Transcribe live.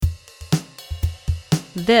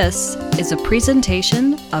This is a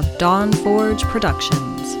presentation of Dawn Forge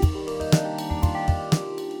Productions.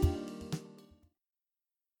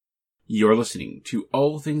 You're listening to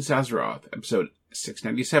All Things Azeroth, episode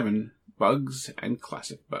 697, Bugs and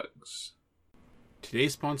Classic Bugs.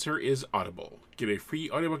 Today's sponsor is Audible. Get a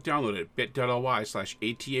free audiobook download at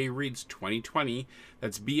bit.ly/ATAReads2020.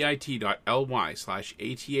 That's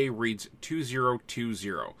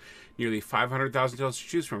bit.ly/ATAReads2020. Nearly 500,000 titles to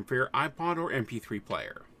choose from for your iPod or MP3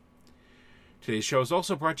 player. Today's show is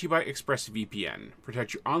also brought to you by ExpressVPN.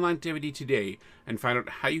 Protect your online activity today and find out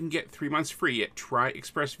how you can get 3 months free at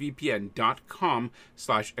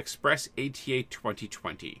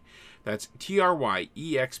tryexpressvpn.com/expressata2020. That's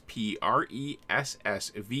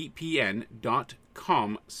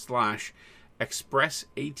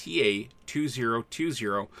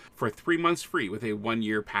tryexpressvpn.com/expressata2020 for 3 months free with a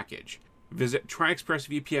 1-year package. Visit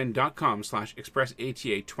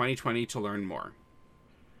tryexpressvpn.com/expressata2020 to learn more.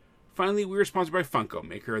 Finally, we are sponsored by Funko,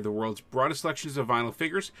 maker of the world's broadest selections of vinyl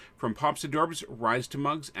figures, from Pops to Dorbs, Rise to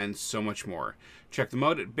Mugs, and so much more. Check them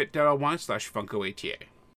out at bit.ly/FunkoATA.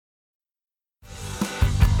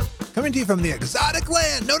 Coming to you from the exotic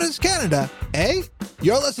land known as Canada,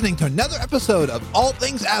 You're listening to another episode of All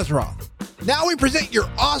Things Azeroth. Now we present your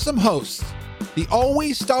awesome hosts, the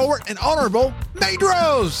always stalwart and honorable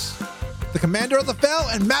Maedros, the commander of the Fel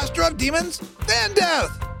and master of demons,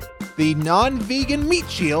 Vandeth, the non-vegan meat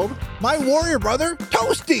shield, my warrior brother,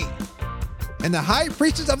 Toasty, and the high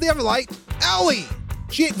priestess of the Everlight, Owlie.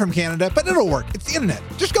 She ain't from Canada, but it'll work. It's the internet.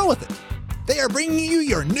 Just go with it. They are bringing you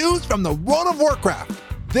your news from the world of Warcraft.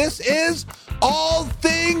 This is All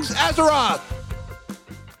Things Azeroth.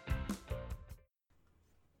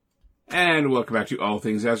 And welcome back to All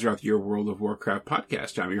Things Azeroth, your World of Warcraft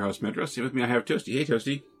podcast. I'm your host, Maedros. With me, I have Toasty. Hey,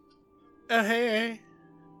 Toasty. Hey.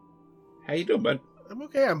 How you doing, bud? I'm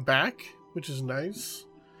okay. I'm back, which is nice.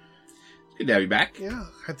 It's good to have you back. Yeah,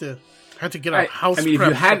 had to get a house. I mean,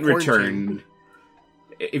 prep if you hadn't for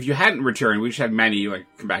returned, we just had Manny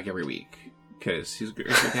come back every week because he's great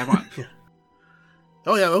to have on. Yeah.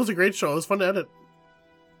 Oh yeah, that was a great show. It was fun to edit.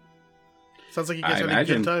 Sounds like you guys had a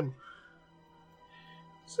good time.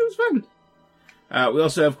 So it was fun. We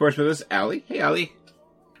also have, of course, with us, Owlie. Hey, Owlie.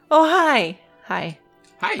 Oh, hi. Hi.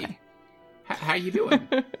 How you doing?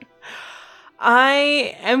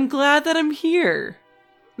 I am glad that I'm here.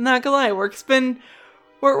 Not gonna lie, work's been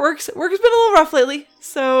a little rough lately.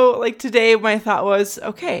 So, like, today my thought was,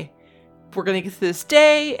 okay, we're gonna get through this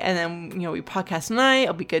day, and then, we podcast tonight,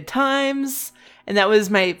 it'll be good times. And that was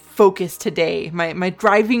my focus today, my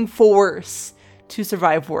driving force to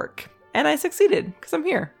survive work. And I succeeded, because I'm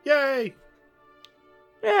here. Yay!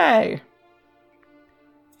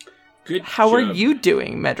 Good How job. are you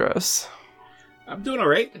doing, Maedros? I'm doing all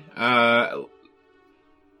right.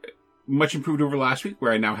 Much improved over last week,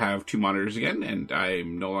 where I now have 2 monitors again, and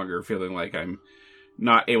I'm no longer feeling like I'm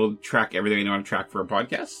not able to track everything I know how to track for a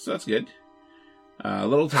podcast, so that's good. A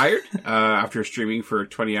little tired after streaming for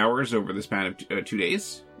 20 hours over the span of 2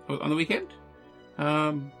 days on the weekend,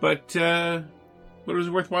 but it was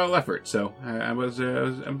a worthwhile effort, so I'm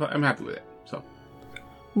happy with it. So,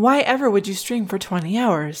 Why ever would you stream for 20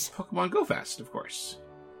 hours? Pokemon Go Fast, of course.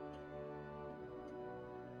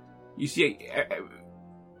 You see,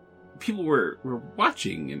 people were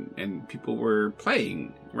watching and people were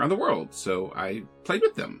playing around the world, so I played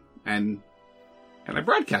with them and I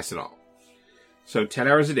broadcast it all. So 10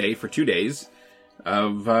 hours a day for 2 days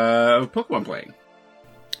of Pokemon playing.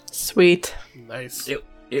 Sweet. Nice. It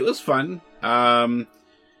was fun. I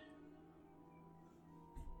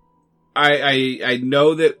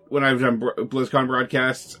know that when I've done BlizzCon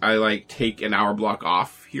broadcasts, I take an hour block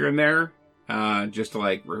off here and there, just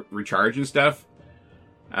to recharge and stuff.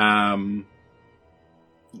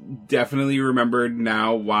 Definitely remembered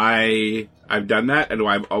now why I've done that and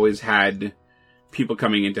why I've always had people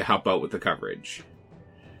coming in to help out with the coverage.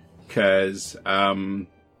 Because doing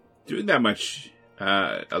that much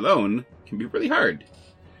alone can be really hard.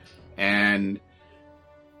 And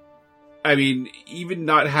I mean, even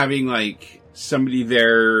not having somebody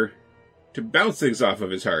there to bounce things off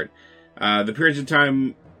of is hard. The periods of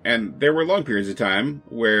time, and there were long periods of time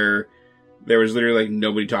where there was literally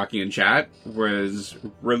nobody talking in chat, was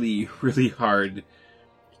really, really hard.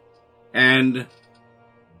 And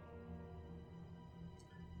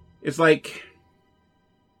it's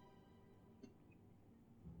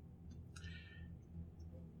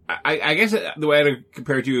I guess the way I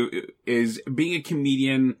compare it to is being a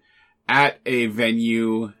comedian at a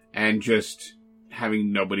venue and just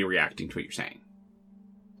having nobody reacting to what you're saying.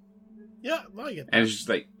 Yeah, I get that. And it's just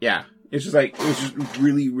it was just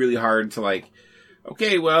really, really hard to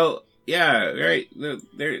okay, well, yeah, right.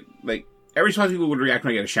 They're like every so often people would react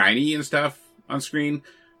when I get a shiny and stuff on screen,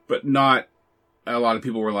 but not a lot of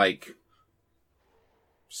people were like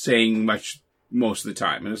saying much most of the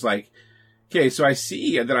time. And it's like, okay, so I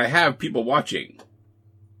see that I have people watching.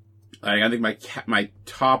 Like, I think my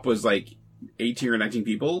top was like 18 or 19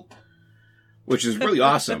 people, which is really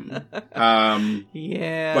awesome.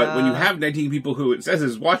 Yeah. But when you have 19 people who it says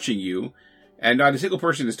is watching you, and not a single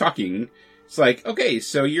person is talking, it's like, okay,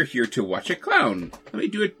 so you're here to watch a clown. Let me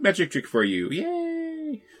do a magic trick for you.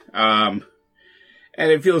 Yay! And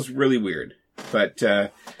it feels really weird. But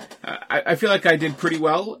I feel like I did pretty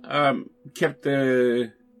well. Kept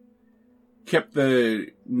the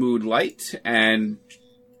mood light and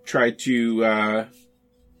tried to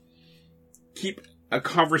keep a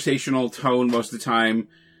conversational tone most of the time.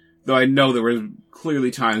 Though I know there were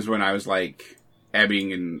clearly times when I was like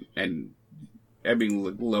ebbing and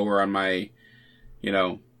ebbing lower on my,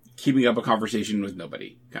 keeping up a conversation with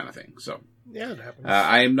nobody kind of thing. So Yeah, it happens.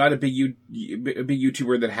 I am not a big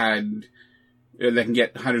YouTuber that can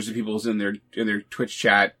get hundreds of people in their Twitch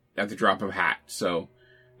chat at the drop of a hat. So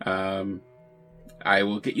I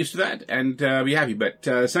will get used to that and be happy.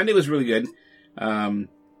 But Sunday was really good.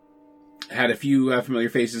 Had a few familiar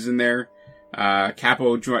faces in there.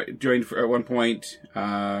 Capo joined at one point.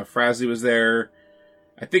 Frasley was there.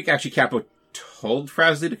 I think actually Capo told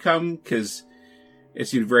Frasley to come because it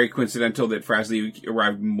seemed very coincidental that Frasley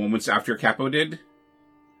arrived moments after Capo did.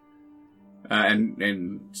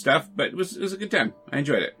 And stuff, but it was a good time. I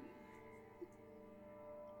enjoyed it.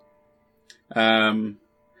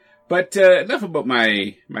 But enough about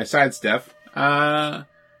my side stuff. How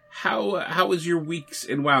was your weeks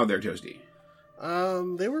in WoW there, Toasty?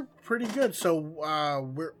 They were pretty good. So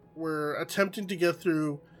we're attempting to get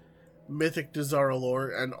through Mythic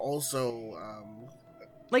Dazar'alor and also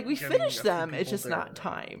Like, we getting finished a few them, it's people just there not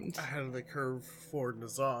timed. ahead of the curve for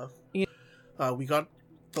N'Zoth. Yeah. We got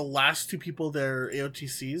the last two people their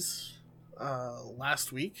AOTCs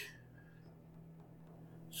last week.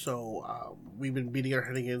 So we've been beating our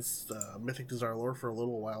head against Mythic Dazar'alor for a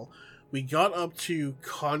little while. We got up to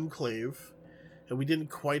Conclave, and we didn't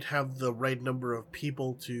quite have the right number of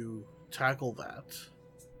people to tackle that.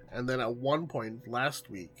 And then at one point last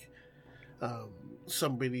week,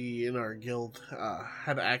 somebody in our guild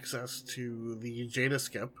had access to the Jada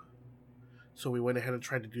Skip, so we went ahead and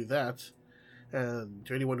tried to do that. And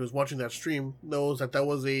to anyone who's watching that stream knows that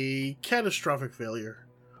was a catastrophic failure.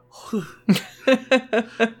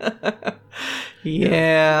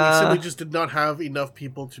 Yeah. We simply just did not have enough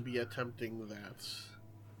people to be attempting that.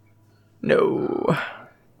 No.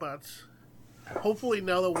 But hopefully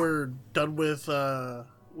now that we're done with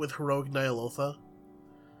Heroic Ny'alotha,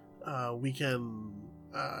 we can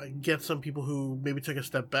get some people who maybe took a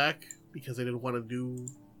step back because they didn't want to do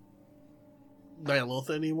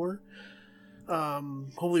Ny'alotha anymore.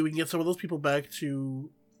 Hopefully we can get some of those people back to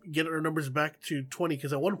get our numbers back to 20,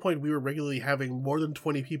 because at one point we were regularly having more than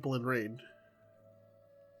 20 people in raid.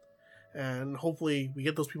 And hopefully we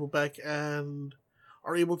get those people back and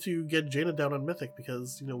are able to get Jaina down on Mythic,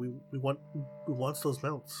 because we want those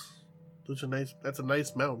mounts. That's a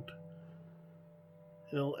nice mount.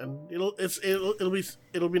 And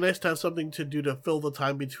it'll be nice to have something to do to fill the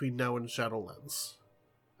time between now and Shadowlands,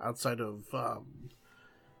 outside of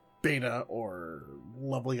beta or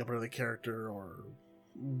leveling up another character or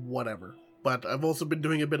whatever. But I've also been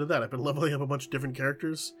doing a bit of that. I've been leveling up a bunch of different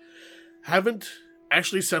characters. Haven't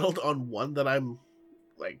actually settled on one that I'm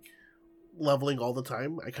like leveling all the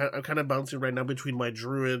time. I'm kind of bouncing right now between my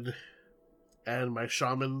druid and my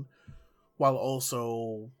shaman, while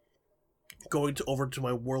also going over to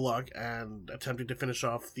my warlock and attempting to finish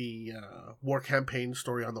off the war campaign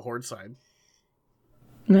story on the horde side.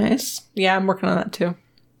 Nice. Yeah, I'm working on that too.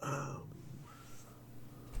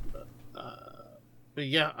 But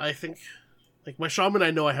yeah, I think like my shaman,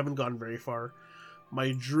 I know I haven't gone very far.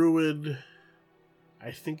 My druid,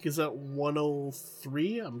 I think, is at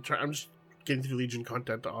 103. I'm just getting through Legion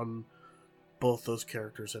content on both those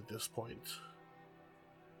characters at this point.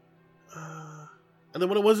 And then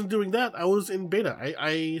when I wasn't doing that, I was in beta.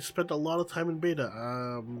 I spent a lot of time in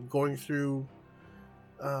beta, going through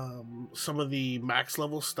some of the max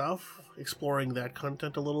level stuff, exploring that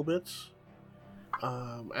content a little bit,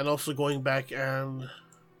 and also going back and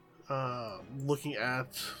looking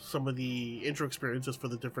at some of the intro experiences for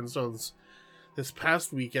the different zones. This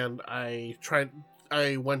past weekend, I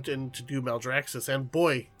went in to do Maldraxxus, and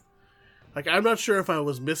boy, like, I'm not sure if I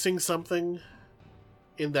was missing something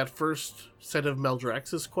in that first set of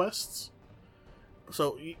Maldraxxus quests.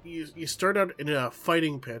 So you start out in a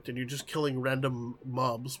fighting pit and you're just killing random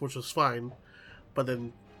mobs, which was fine, but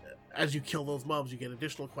then as you kill those mobs, you get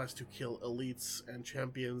additional quests to kill elites and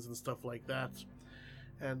champions and stuff like that.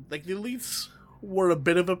 And like the elites were a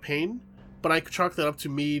bit of a pain, but I chalked that up to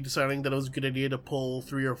me deciding that it was a good idea to pull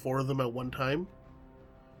 3 or 4 of them at one time.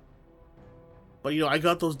 But I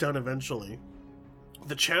got those down eventually.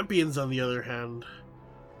 The champions, on the other hand,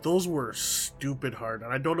 those were stupid hard,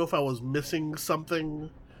 and I don't know if I was missing something,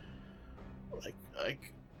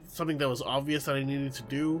 like something that was obvious that I needed to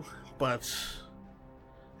do, but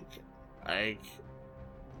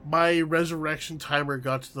my resurrection timer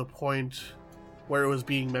got to the point where it was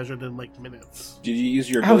being measured in like minutes. Did you use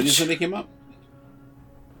your abilities when they came up?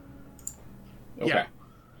 Okay. Yeah.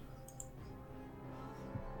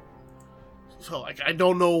 So I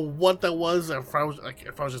don't know what that was. If I was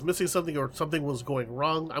just missing something or something was going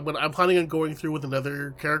wrong. I'm planning on going through with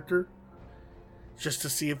another character just to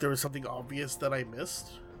see if there was something obvious that I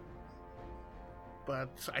missed.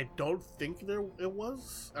 But I don't think there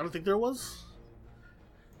was. I don't think there was.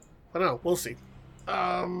 I don't know. We'll see.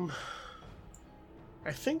 I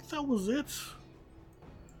think that was it.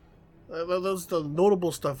 That was the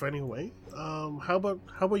notable stuff anyway. How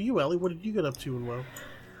about you, Ellie? What did you get up to in WoW?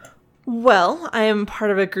 Well, I am part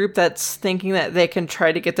of a group that's thinking that they can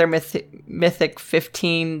try to get their Mythic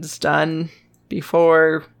 15s done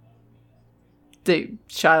before the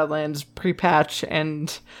Shadowlands pre-patch,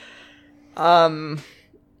 and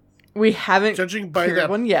we haven't judging by cleared that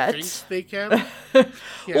one yet. Thinks they can.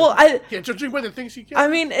 Well, judging by the things you can. I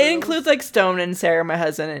mean, it includes like Stone and Sarah, my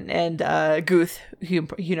husband, and Guth, who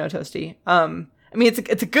Toasty. I mean,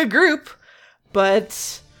 it's a good group, but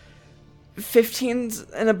 15s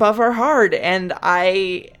and above are hard, and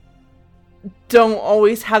I don't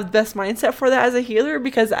always have the best mindset for that as a healer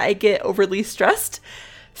because I get overly stressed.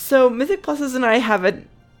 So Mythic Pluses and I have an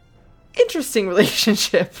interesting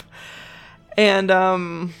relationship, and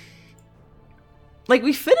like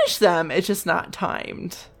we finish them, it's just not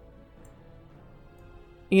timed,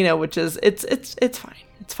 which is it's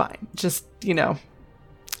fine, just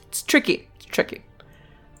it's tricky.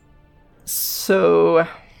 So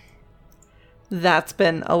that's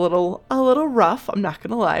been a little rough, I'm not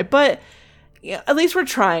gonna lie, but at least we're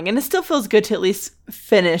trying, and it still feels good to at least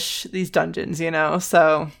finish these dungeons,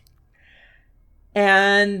 so,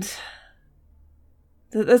 and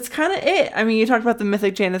that's kind of it. I mean, you talked about the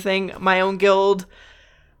Mythic Jaina thing. My own guild,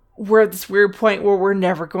 we're at this weird point where we're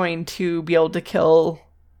never going to be able to kill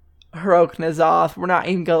Heroic N'Zoth. We're not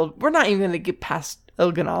even going to get past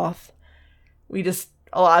Il'gynoth.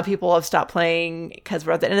 A lot of people have stopped playing because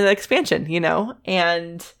we're at the end of the expansion,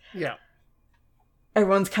 and yeah,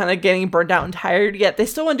 everyone's kind of getting burned out and tired, yet they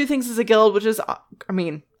still want to do things as a guild, which is, I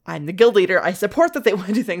mean, I'm the guild leader. I support that they want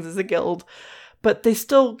to do things as a guild, but they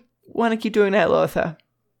still want to keep doing that at Lotha,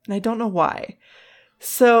 and I don't know why.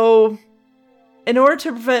 So, in order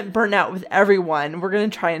to prevent burnout with everyone, we're going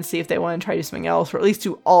to try and see if they want to try to do something else, or at least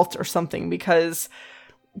do alt or something, because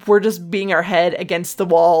we're just beating our head against the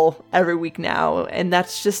wall every week now, and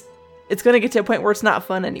that's just, it's going to get to a point where it's not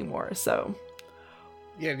fun anymore, so.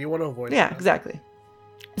 Yeah, you want to avoid Yeah, that. exactly.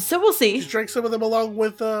 So we'll see. Just drag some of them along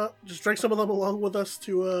with us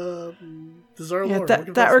to Desire Yeah, Lord.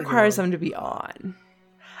 that requires them to be on.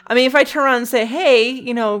 I mean, if I turn around and say, hey,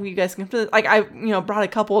 you guys can, like, I, brought a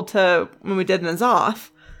couple to when we did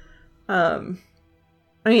N'Zoth.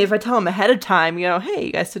 I mean, if I tell them ahead of time, hey,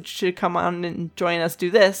 you guys should come on and join us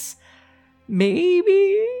do this,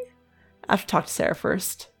 maybe I have to talk to Sarah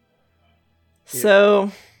first. Yeah.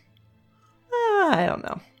 So, I don't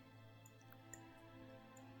know.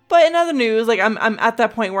 But in other news, like, I'm at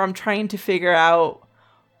that point where I'm trying to figure out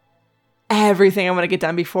everything I want to get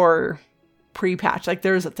done before pre-patch. Like,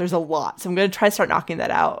 there's a lot, so I'm going to try to start knocking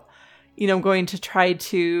that out. I'm going to try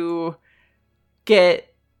to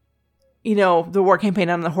get the war campaign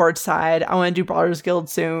on the Horde side. I want to do Brawlers Guild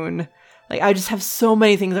soon. Like, I just have so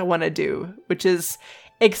many things I want to do, which is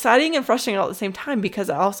exciting and frustrating all at the same time because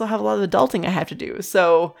I also have a lot of adulting I have to do.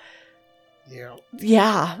 So,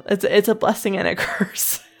 yeah, it's a blessing and a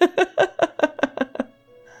curse. I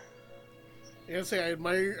gotta say, I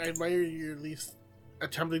admire you at least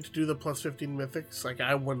attempting to do the plus 15 mythics. Like,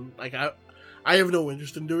 I wouldn't, like, I have no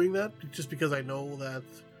interest in doing that just because I know that,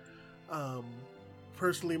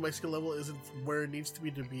 personally, my skill level isn't where it needs to be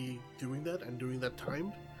doing that and doing that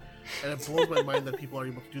timed. And it blows my mind that people are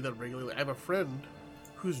able to do that regularly. I have a friend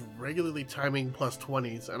who's regularly timing plus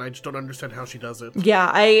 20s, and I just don't understand how she does it. Yeah,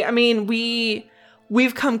 I mean,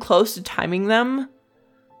 we've come close to timing them,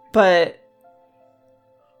 but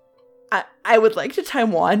I would like to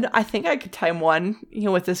time one. I think I could time one,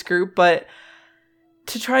 with this group, but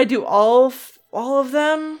to try to do all of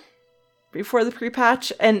them, before the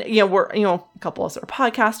pre-patch, and we're a couple of us are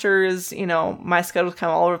podcasters. My schedule's kind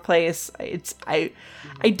of all over the place. I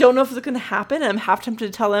don't know if it's going to happen. I'm half tempted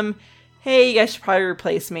to tell them, hey, you guys should probably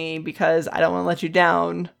replace me because I don't want to let you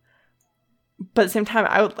down. But at the same time,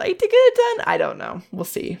 I would like to get it done. I don't know. We'll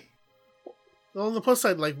see. Well, on the plus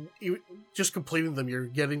side, just completing them, you're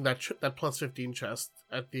getting that plus 15 chest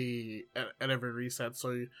at every reset.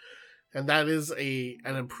 So, and that is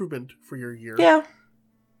an improvement for your year. Yeah.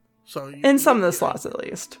 So in some of the slots, at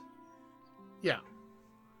least. Yeah.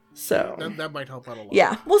 So that might help out a lot.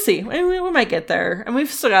 Yeah, we'll see. We might get there, and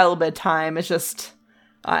we've still got a little bit of time. It's just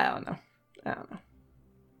I don't know.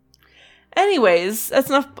 Anyways, that's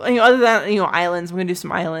enough. Other than islands, we're gonna do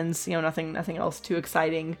some islands. Nothing else too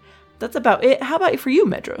exciting. That's about it. How about for you,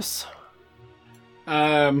 Medros?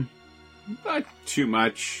 Not too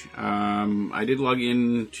much. I did log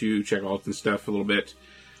in to check alt and stuff a little bit.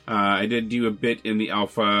 I did do a bit in the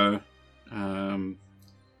alpha.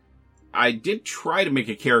 I did try to make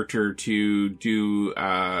a character to do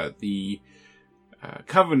the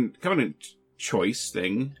Covenant choice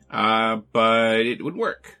thing, but it would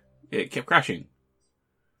work. It kept crashing.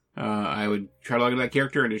 I would try to log into that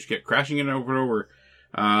character and it just kept crashing it over and over.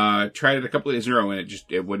 Tried it a couple of days in a row and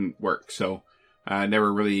it wouldn't work. So I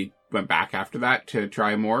never really went back after that to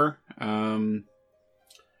try more.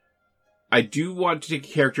 I do want to take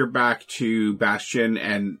a character back to Bastion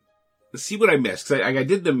and see what I missed. Cause I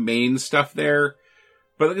did the main stuff there,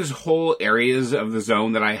 but there's whole areas of the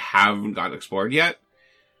zone that I haven't gotten explored yet.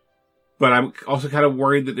 But I'm also kind of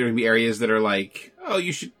worried that there going to be areas that are like, oh,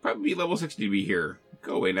 you should probably be level 60 to be here.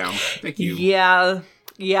 Go away now. Thank you. Yeah.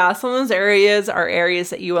 Some of those areas are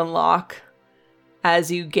areas that you unlock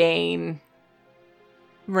as you gain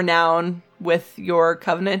renown with your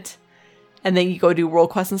Covenant. And then you go do world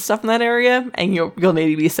quests and stuff in that area, and you'll need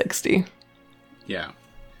to be 60. Yeah.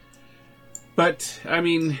 But, I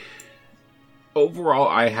mean, overall,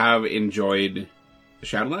 I have enjoyed the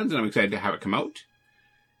Shadowlands, and I'm excited to have it come out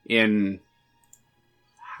in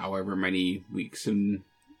however many weeks and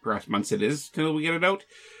perhaps months it is till we get it out.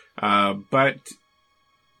 But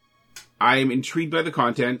I'm intrigued by the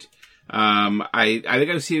content. I think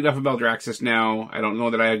I've seen enough of Eldraxis now. I don't know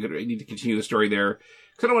that I need to continue the story there.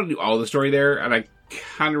 Because I don't want to do all the story there, and I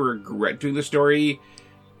kind of regret doing the story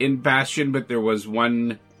in Bastion, but there was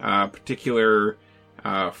one particular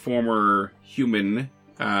former human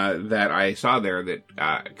that I saw there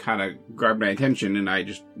that kind of grabbed my attention, and I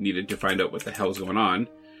just needed to find out what the hell's going on.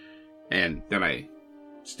 And then I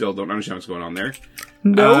still don't understand what's going on there.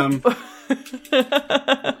 Nope.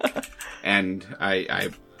 And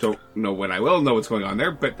I don't know when I will know what's going on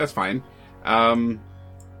there, but that's fine.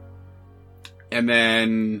 And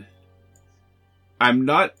then I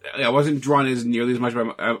wasn't drawn as nearly as much by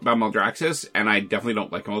Maldraxxus, and I definitely don't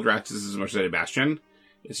like Maldraxxus as much as I did Bastion.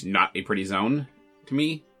 It's not a pretty zone to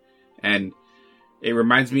me, and it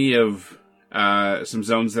reminds me of some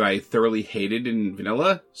zones that I thoroughly hated in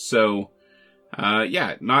vanilla. So,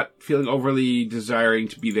 not feeling overly desiring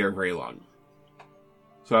to be there very long.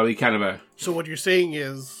 So that'll be kind of a... So what you're saying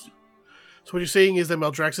is that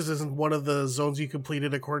Maldraxxus isn't one of the zones you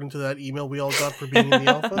completed according to that email we all got for being in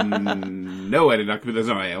the alpha? No, I did not complete the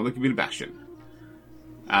zone. I only completed Bastion.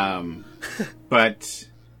 But,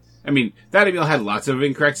 I mean, that email had lots of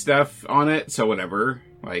incorrect stuff on it, so whatever.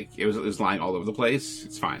 Like, it was lying all over the place.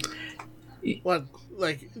 It's fine. What?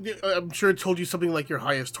 Like, I'm sure it told you something like your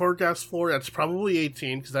highest Torghast floor. That's probably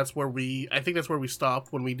 18, because I think that's where we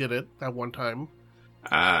stopped when we did it that one time.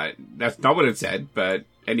 That's not what it said, but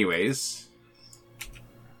anyways...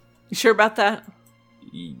 You sure about that?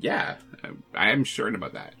 Yeah, I am certain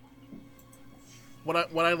about that. What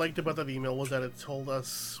I liked about that email was that it told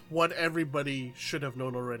us what everybody should have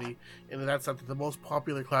known already, and that's that the most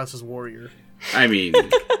popular class is Warrior. I mean,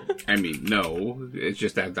 no. It's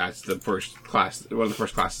just that's the first class, one of the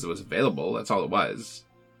first classes that was available. That's all it was.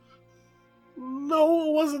 No,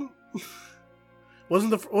 it wasn't.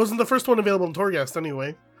 Wasn't the first one available in Torghast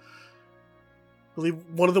anyway? I believe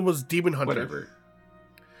one of them was Demon Hunter. Whatever.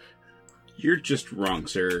 You're just wrong,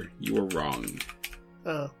 sir. You were wrong.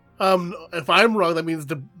 If I'm wrong, that means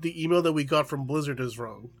the email that we got from Blizzard is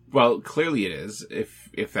wrong. Well, clearly it is. If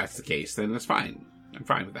that's the case, then that's fine. I'm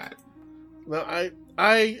fine with that. No,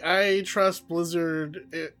 I trust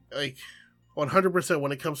Blizzard 100%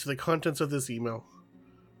 when it comes to the contents of this email.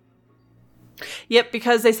 Yep,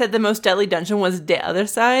 because they said the most deadly dungeon was the other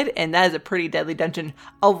side, and that is a pretty deadly dungeon.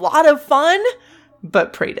 A lot of fun,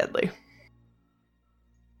 but pretty deadly.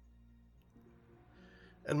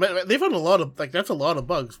 And they found a lot of, that's a lot of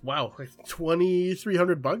bugs. Wow,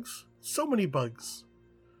 2,300 bugs? So many bugs.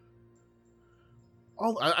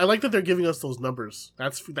 I like that they're giving us those numbers.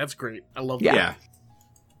 That's great. I love that. Yeah.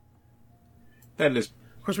 That is.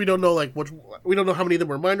 Of course, we don't know we don't know how many of them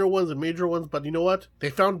were minor ones and major ones, but you know what? They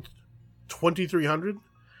found 2,300.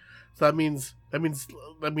 So that means at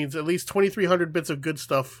least 2,300 bits of good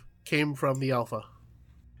stuff came from the alpha.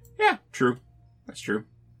 Yeah, true. That's true.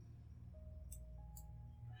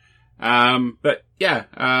 But yeah,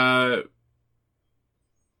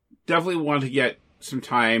 definitely want to get some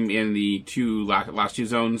time in the last two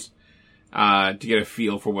zones, to get a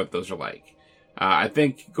feel for what those are like. I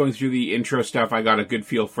think going through the intro stuff, I got a good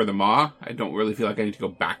feel for the Maw. I don't really feel like I need to go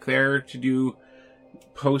back there to do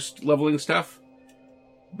post-leveling stuff.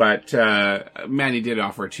 But Manny did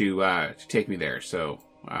offer to take me there, so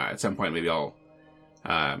at some point maybe we'll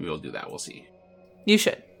do that. We'll see. You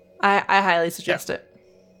should. I highly suggest it.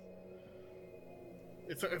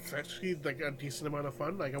 It's actually like a decent amount of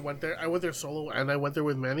fun. Like I went there solo, and I went there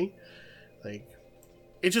with Manny. Like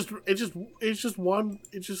it's just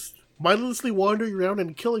mindlessly wandering around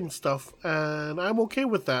and killing stuff, and I'm okay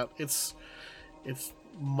with that. It's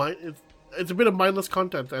a bit of mindless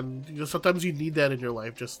content, and sometimes you need that in your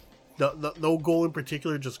life. Just no goal in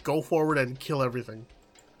particular. Just go forward and kill everything.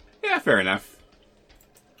 Yeah, fair enough.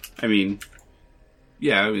 I mean,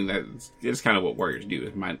 that's kind of what warriors do,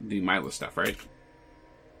 is do mindless stuff, right?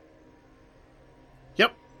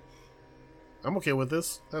 Yep, I'm okay with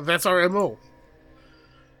this. That's our MO.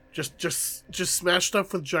 Just smash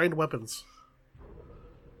stuff with giant weapons.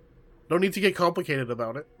 No need to get complicated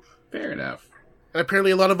about it. Fair enough. And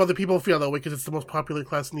apparently a lot of other people feel that way because it's the most popular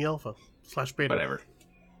class in the alpha / beta. Whatever.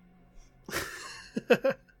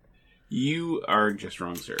 You are just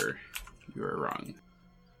wrong, sir. You are wrong.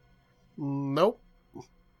 Nope.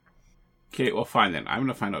 Okay, well, fine then. I'm going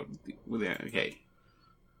to find out. Okay.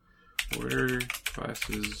 Order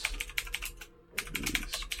classes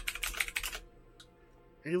released.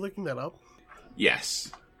 Are you looking that up?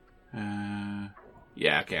 Yes.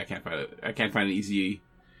 Yeah, okay, I can't find it. I can't find an easy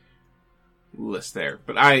list there.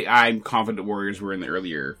 But I'm confident warriors were in the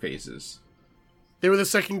earlier phases. They were the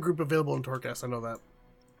second group available in Torghast, I know that.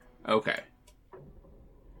 Okay.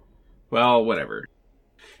 Well, whatever.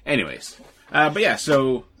 Anyways. But yeah,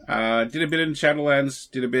 so, did a bit in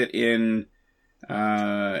Shadowlands, did a bit in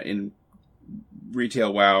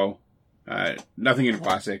Retail WoW, nothing in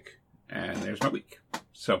Classic, and there's my week.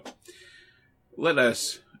 So, let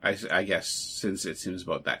us, I guess, since it seems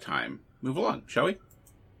about that time, move along, shall we?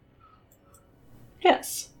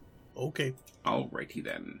 Yes. Okay. Alrighty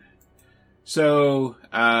then. So,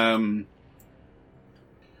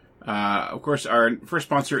 of course, our first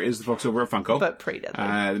sponsor is the folks over at Funko. But pretty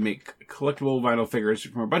deadly. They make collectible vinyl figures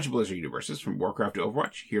from a bunch of Blizzard universes, from Warcraft to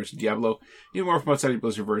Overwatch, Heroes to Diablo, even more from outside the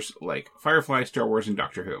Blizzardverse, like Firefly, Star Wars, and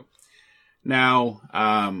Doctor Who. Now,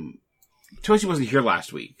 Toshi wasn't here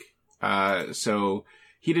last week, so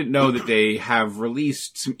he didn't know that they have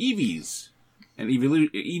released some Eevees and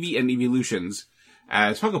Eevee and Eeveelutions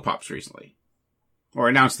as Funko Pops recently, or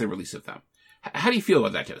announced the release of them. How do you feel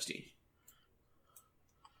about that, Toasty?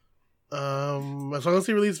 As long as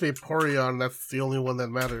they release Vaporeon, that's the only one that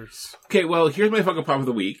matters. Okay, well, here's my Funko Pop of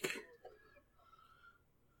the week.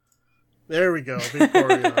 There we go,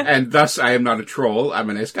 Vaporeon. And thus, I am not a troll, I'm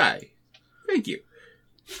a nice guy. Thank you.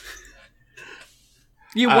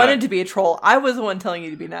 You wanted to be a troll. I was the one telling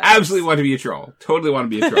you to be nice. Absolutely want to be a troll. Totally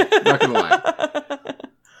want to be a troll. Not gonna lie.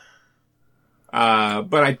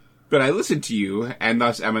 But I listened to you, and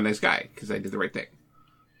thus I'm a nice guy, because I did the right thing.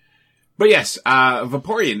 But yes,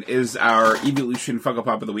 Vaporeon is our Eeveelution Funko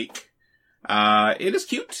Pop of the week. It is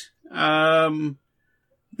cute. The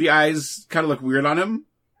eyes kind of look weird on him,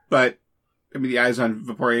 but, I mean, the eyes on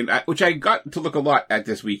Vaporeon, which I got to look a lot at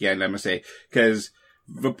this weekend, I must say, because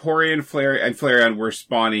Vaporeon, and Flareon were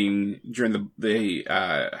spawning during the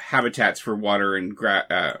habitats for water and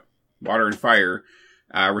fire,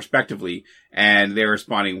 respectively, and they were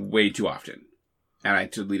spawning way too often. And I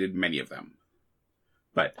deleted many of them.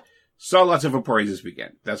 But saw lots of Vaporeons this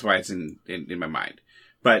weekend. That's why it's in my mind.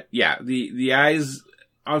 But yeah, the eyes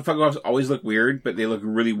on Funko Pops always look weird, but they look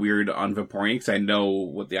really weird on Vaporeon because I know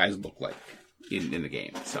what the eyes look like in the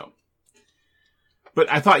game. So,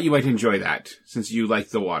 but I thought you might enjoy that since you like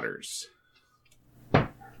the waters.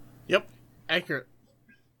 Yep, accurate.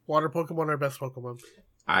 Water Pokemon are best Pokemon.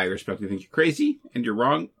 I respectfully think you're crazy and you're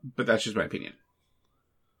wrong, but that's just my opinion.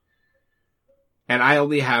 And I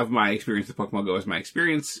only have my experience with Pokemon Go as my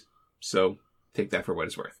experience, so take that for what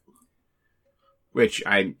it's worth. Which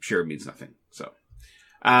I'm sure means nothing, so.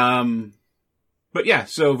 But yeah,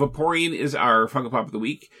 so Vaporeon is our Funko Pop of the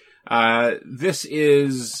week. This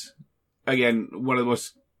is, again, one of the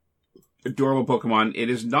most, adorable Pokemon. It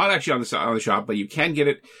is not actually on the shop, but you can get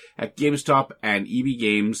it at GameStop and EB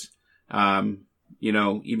Games. EB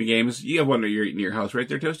Games. You have one near your house, right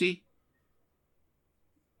there, Toasty?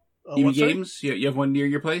 EB Games. You have one near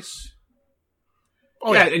your place.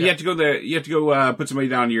 Oh yeah, and you have to go there. You have to go put somebody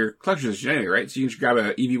down your collection position anyway, right? So you can just grab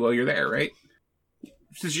a EV while you're there, right?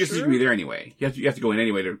 Since you just need to be there anyway, you have to go in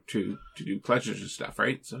anyway to do collections and stuff,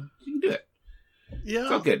 right? So you can do it. Yeah,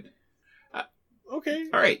 it's all good. Okay.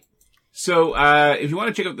 All right. So if you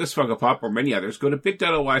want to check out this Funko Pop or many others, go to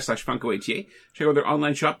bit.ly/FunkoATA. Check out their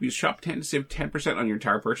online shop. Use Shop 10 to save 10% on your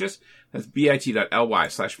entire purchase. That's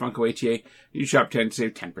bit.ly/FunkoATA. Use Shop 10 to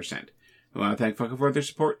save 10%. I want to thank Funko for their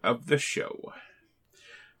support of the show.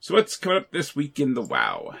 So what's coming up this week in the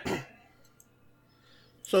WoW?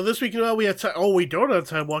 So this week in the WoW we have time. Oh, we don't have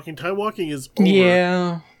time walking. Time walking is over.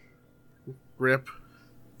 Yeah. Rip.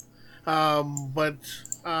 But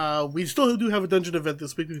we still do have a dungeon event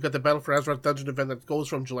this week. We've got the Battle for Azeroth dungeon event that goes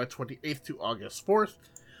from July 28th to August 4th.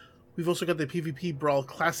 We've also got the PvP Brawl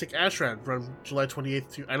Classic Ashran from July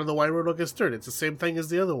 28th to... I don't know why I wrote August 3rd. It's the same thing as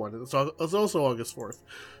the other one. It's also August 4th.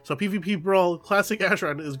 So PvP Brawl Classic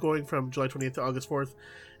Ashran is going from July 28th to August 4th.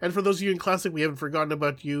 And for those of you in Classic, we haven't forgotten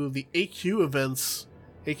about you. The AQ events,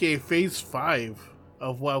 aka Phase 5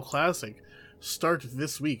 of WoW Classic, start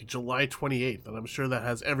this week, July 28th. And I'm sure that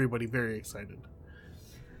has everybody very excited.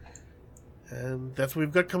 And that's what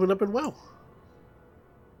we've got coming up in WoW.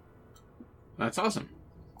 That's awesome.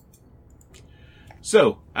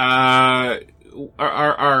 So, our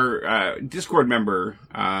Discord member,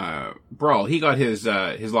 Brawl, he got his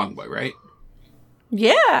longbow, right?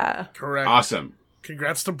 Yeah. Correct. Awesome.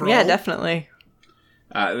 Congrats to Brawl. Yeah, definitely.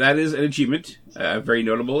 That is an achievement, very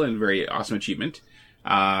notable and very awesome achievement.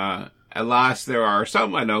 Alas, there are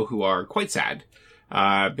some I know who are quite sad,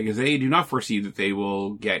 because they do not foresee that they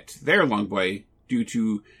will get their longbow due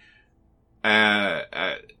to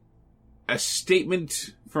a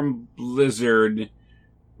statement from Blizzard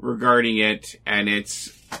regarding it and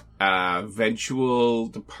its eventual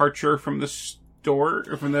departure from the store,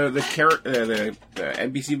 or from the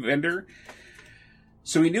NPC vendor.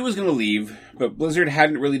 So we knew it was going to leave, but Blizzard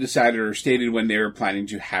hadn't really decided or stated when they were planning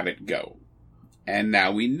to have it go. And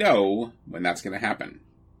now we know when that's going to happen.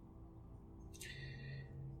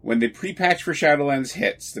 When the pre-patch for Shadowlands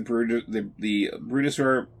hits, the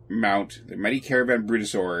Brutosaur mount, the Mighty Caravan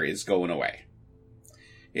Brutosaur, is going away.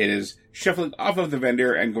 It is shuffling off of the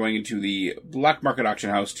vendor and going into the black market auction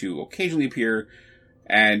house to occasionally appear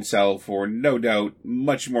and sell for, no doubt,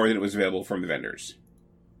 much more than it was available from the vendors.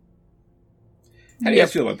 How do you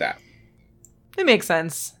guys feel about that? It makes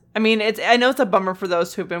sense. I mean, I know it's a bummer for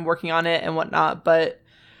those who've been working on it and whatnot, but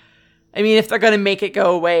I mean, if they're going to make it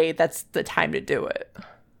go away, that's the time to do it.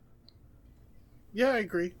 Yeah, I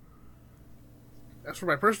agree. As for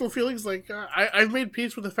my personal feelings, I've made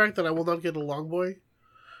peace with the fact that I will not get a longbow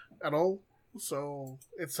at all. So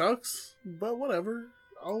it sucks, but whatever.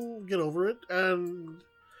 I'll get over it. And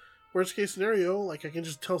worst case scenario, I can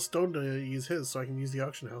just tell Stone to use his, so I can use the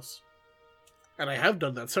auction house. And I have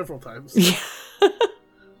done that several times.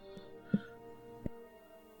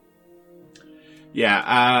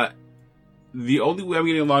 Yeah, the only way I'm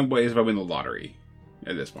getting a longbow is if I win the lottery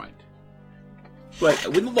at this point. But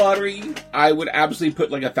with the lottery, I would absolutely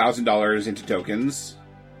put $1,000 into tokens.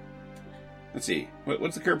 Let's see.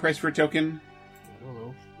 What's the current price for a token? I don't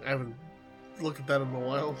know. I haven't looked at that in a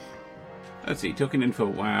while. Let's see. Token info.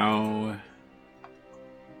 WoW.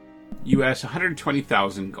 US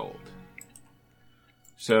 120,000 gold.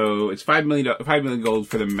 So it's 5 million gold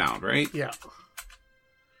for the mount, right? Yeah.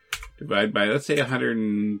 Divide by, let's say,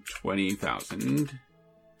 120,000.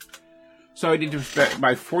 So I need to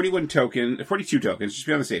buy 42 tokens, just to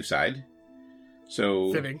be on the safe side.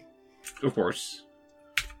 So, fitting. Of course.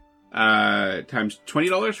 Times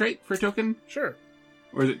 $20, right, for a token? Sure.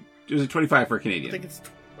 Or is it 25 for a Canadian? I think it's...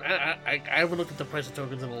 I haven't looked at the price of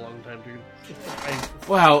tokens in a long time, dude.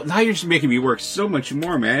 Wow, now you're just making me work so much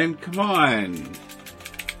more, man. Come on.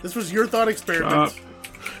 This was your thought experiment.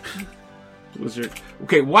 Blizzard.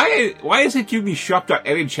 Okay, why is it giving me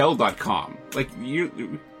shop.nhl.com?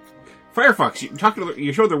 Firefox,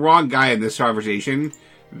 you showed the wrong guy in this conversation.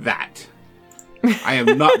 That. I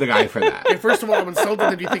am not the guy for that. Okay, first of all, I'm insulted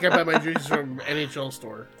that you think I buy my jerseys from NHL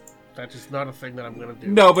store. That's just not a thing that I'm going to do.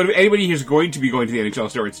 No, but if anybody who's going to be going to the NHL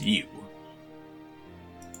store, it's you.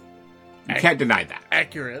 You can't deny that.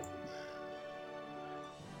 Accurate.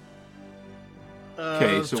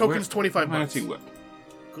 Okay, so tokens $25. Let's see what.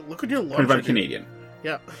 Look at your lunch. 25 Canadian.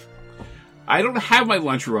 Yeah. I don't have my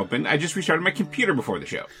luncher open. I just restarted my computer before the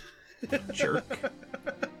show. Jerk.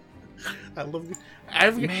 I love you. I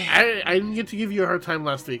didn't get to give you a hard time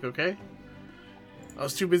last week, okay? I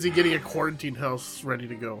was too busy getting a quarantine house ready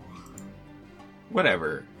to go.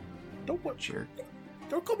 Whatever. Don't want Sure.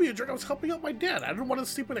 Don't call me a jerk. I was helping out my dad. I didn't want to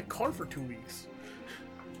sleep in a car for 2 weeks.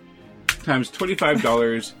 Times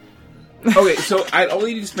 $25. Okay, so I'd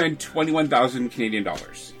only need to spend 21,000 Canadian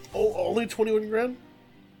dollars. Oh, only 21 grand?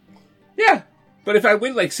 Yeah. But if I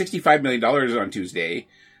win like $65 million on Tuesday,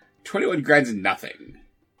 21 grand's nothing.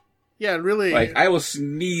 Yeah, really. Like, I will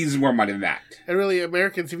sneeze more money than that. And really,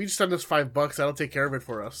 Americans, if you just send us $5, that'll take care of it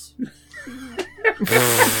for us.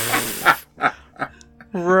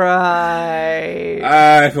 Right.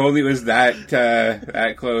 If only it was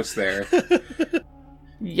that close there.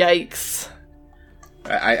 Yikes.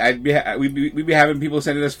 We'd be having people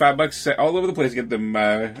sending us $5 all over the place to get them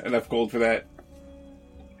enough gold for that.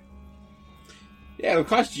 Yeah, it'll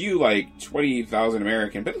cost you like 20,000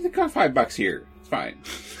 American, but it'll cost $5 here. It's fine.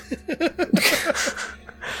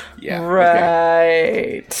 Yeah.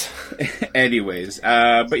 Right. Okay. Anyways,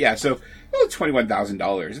 but yeah, so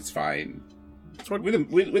 $21,000. It's fine.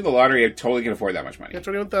 With the lottery, I totally can afford that much money. Yeah,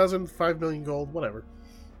 21,000, 5 million gold, whatever.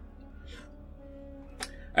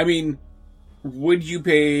 I mean, would you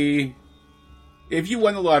pay... If you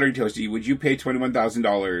won the lottery, Toasty, would you pay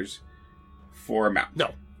 $21,000 for a mount?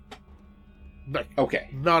 No. Okay.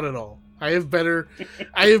 Not at all. I have better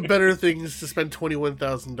things to spend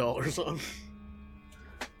 $21,000 on.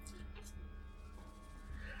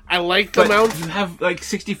 I like the mount. You have like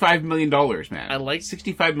 $65 million, man. I like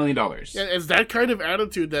 $65 million. Yeah, it's that kind of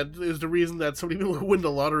attitude that is the reason that so many people who win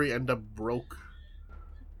the lottery end up broke.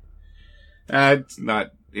 It's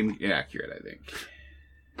not inaccurate, I think.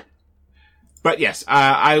 But yes,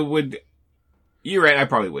 I would. You're right. I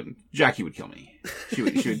probably wouldn't. Jackie would kill me. She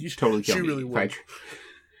would totally kill me. She really would.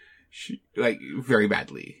 Like very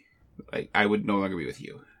badly. Like I would no longer be with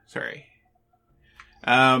you. Sorry.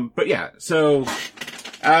 But yeah. So,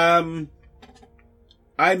 I'm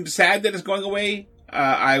sad that it's going away.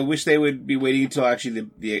 I wish they would be waiting until actually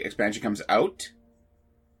the expansion comes out.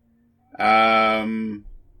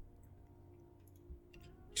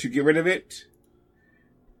 To get rid of it.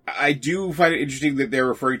 I do find it interesting that they're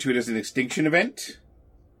referring to it as an extinction event.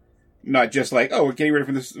 Not just like, oh, we're getting rid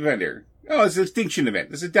of this vendor. Oh, it's an extinction event.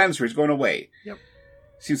 This is dinosaur. It's going away. Yep.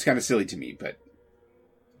 Seems kind of silly to me, but...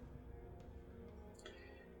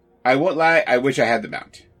 I won't lie, I wish I had the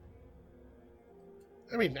mount.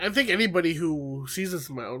 I mean, I think anybody who sees this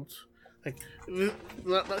mount...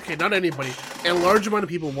 not anybody. A large amount of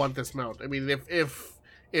people want this mount. I mean, if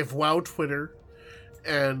WoW Twitter...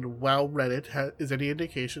 and WoW Reddit is any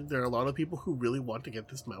indication, there are a lot of people who really want to get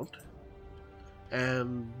this mount.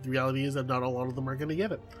 And the reality is that not a lot of them are going to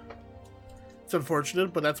get it. It's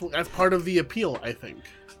unfortunate, but that's part of the appeal, I think.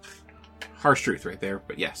 Harsh truth right there,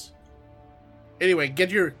 but yes. Anyway, get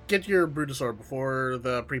your Brutosaur before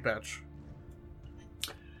the pre-patch.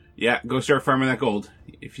 Yeah, go start farming that gold.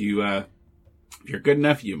 If you're good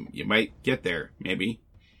enough, you might get there, maybe.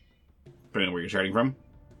 Depending on where you're starting from.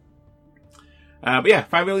 But yeah,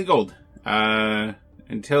 5 million gold.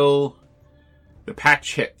 Until the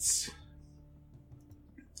patch hits.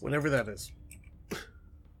 Whenever that is.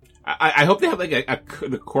 I hope they have like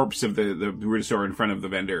the corpse of the Brutosaur in front of the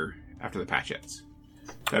vendor after the patch hits.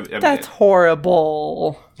 That's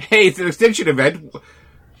horrible. Hey, it's an extinction event.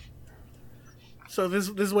 So this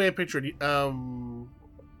is the way I picture it. I know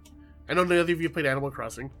none of you played Animal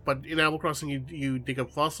Crossing, but in Animal Crossing you dig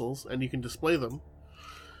up fossils and you can display them.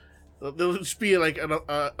 There'll just be like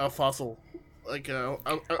a fossil, like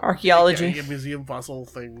archaeology, a museum fossil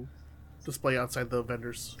thing display outside the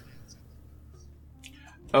vendors.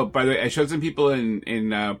 Oh, by the way, I showed some people in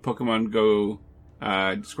Pokemon Go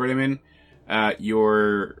Discord I'm in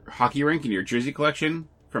your hockey rink and your jersey collection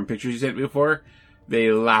from pictures you sent me before.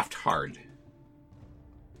 They laughed hard.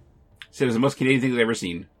 Said it was the most Canadian thing they've ever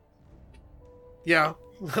seen. Yeah,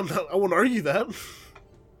 I won't argue that.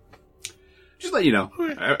 Just let you know.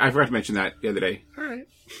 Okay. I forgot to mention that the other day. All right.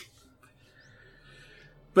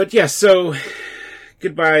 But yes, so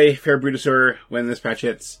goodbye, Fair Brutosaur, when this patch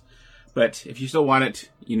hits. But if you still want it,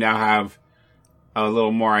 you now have a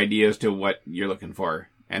little more ideas to what you're looking for.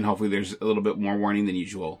 And hopefully there's a little bit more warning than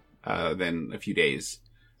usual, than a few days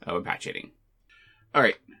of patch hitting.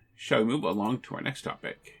 Alright, shall we move along to our next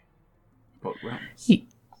topic? About realms.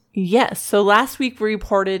 Yes, so last week we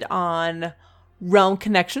reported on realm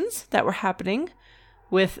connections that were happening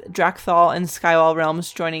with Drakthal and Skywall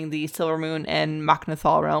realms joining the Silvermoon and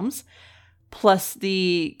Machnathal realms, plus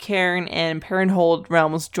the Cairn and Perrinhold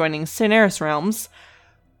realms joining Cineris realms.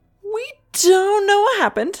 We don't know what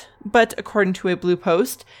happened, but according to a blue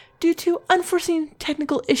post, due to unforeseen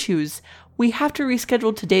technical issues, we have to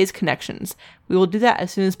reschedule today's connections. We will do that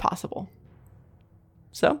as soon as possible.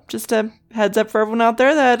 So just a heads up for everyone out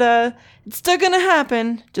there that it's still going to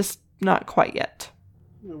happen, just not quite yet.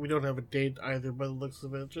 We don't have a date either by the looks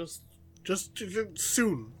of it. Just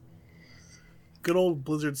soon. Good old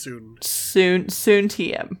Blizzard soon. Soon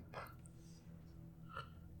TM.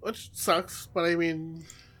 Which sucks, but I mean,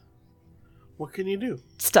 what can you do?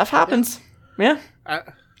 Stuff happens. Yeah.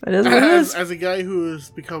 It is what it is. As a guy who has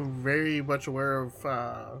become very much aware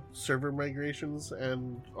of server migrations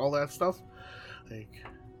and all that stuff, like,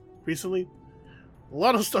 recently, a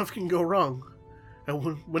lot of stuff can go wrong.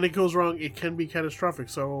 And when it goes wrong, it can be catastrophic.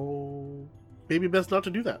 So maybe best not to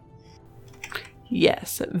do that.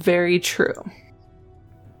 Yes, very true.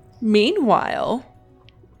 Meanwhile,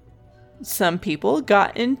 some people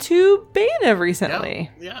got into beta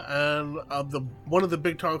recently. Yeah, and one of the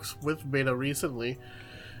big talks with beta recently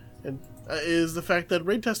is the fact that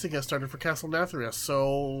raid testing has started for Castle Nathria.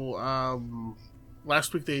 So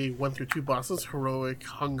last week they went through 2 bosses, Heroic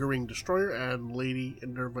Hungering Destroyer and Lady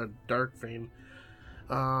Enerva Darkvein.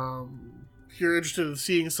 If you're interested in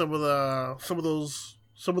seeing some of those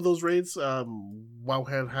raids,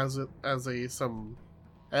 Wowhead has it as Wowhead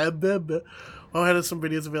has some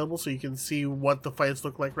videos available, so you can see what the fights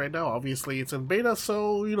look like right now. Obviously, it's in beta,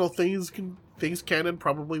 so things can and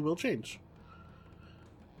probably will change.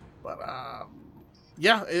 But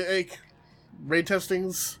raid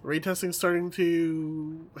testing's starting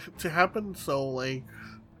to happen. So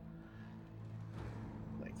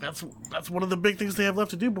that's one of the big things they have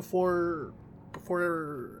left to do before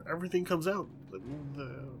everything comes out.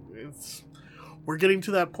 We're getting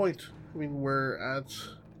to that point. I mean, we're at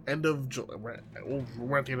end of July.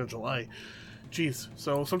 We're at the end of July. Jeez.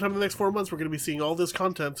 So sometime in the next 4 months, we're going to be seeing all this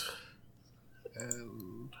content.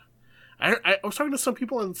 And I was talking to some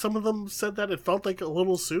people, and some of them said that it felt like a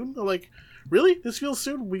little soon. I'm like, really? This feels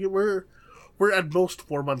soon? We're at most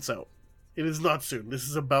 4 months out. It is not soon. This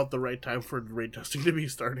is about the right time for raid testing to be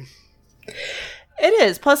starting. It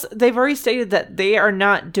is. Plus, they've already stated that they are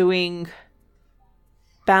not doing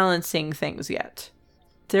balancing things yet.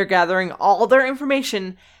 They're gathering all their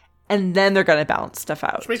information, and then they're going to balance stuff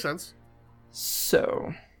out. Which makes sense.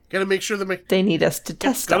 So gotta make sure they need us to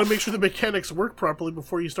test stuff. Gotta make sure the mechanics work properly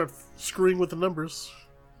before you start screwing with the numbers.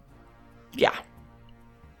 Yeah.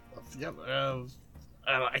 Yeah.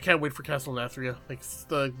 I can't wait for Castle Nathria.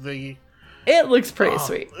 It looks pretty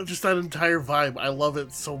sweet. Just that entire vibe. I love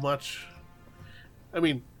it so much. I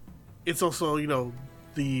mean, it's also,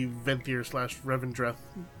 the Venthyr / Revendreth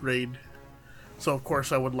raid. So, of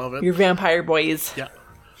course, I would love it. Your vampire boys. Yeah.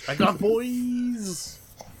 I got boys!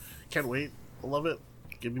 Can't wait. I love it.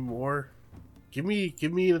 Give me more. Give me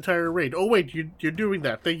an entire raid. Oh, wait, you're doing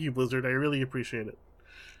that. Thank you, Blizzard. I really appreciate it.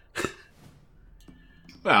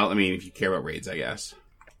 Well, I mean, if you care about raids, I guess.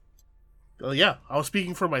 Yeah, I was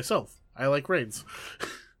speaking for myself. I like raids.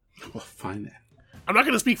 Well, fine then. I'm not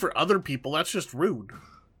going to speak for other people. That's just rude.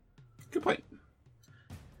 Good point.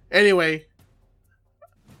 Anyway,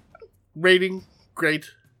 raiding,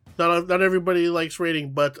 great. Not everybody likes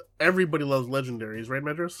raiding, but everybody loves legendaries, right,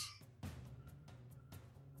 Medros?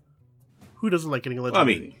 Who doesn't like getting a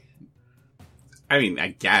legendary? Well, I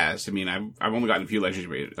guess. I've only gotten a few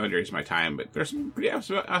legendaries in my time, but there's some pretty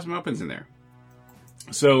awesome weapons in there.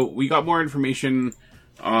 So we got more information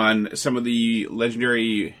on some of the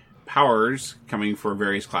legendary powers coming for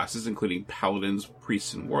various classes, including paladins,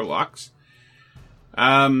 priests, and warlocks.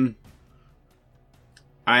 I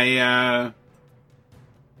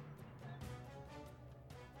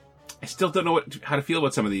still don't know how to feel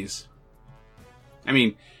about some of these.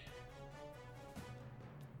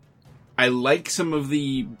 I like some of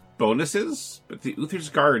the bonuses, but the Uther's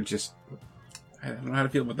Guard just... I don't know how to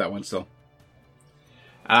feel about that one still.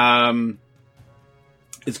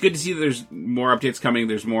 It's good to see that there's more updates coming.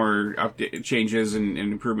 There's more changes and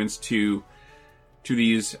improvements to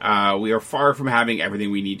these. We are far from having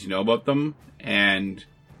everything we need to know about them, and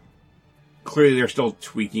clearly they're still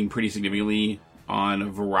tweaking pretty significantly on a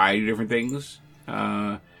variety of different things.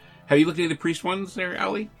 Have you looked at the priest ones there,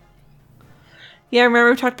 Allie? Yeah, I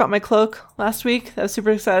remember we talked about my cloak last week that I was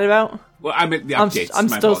super excited about. Well, I meant the updates. I'm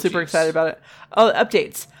still super excited about it. Oh, the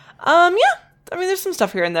updates. Yeah. There's some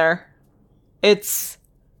stuff here and there. It's...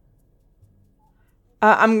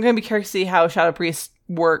 I'm going to be curious to see how Shadow Priest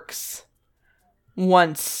works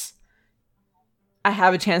once I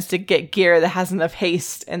have a chance to get gear that has enough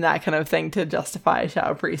haste and that kind of thing to justify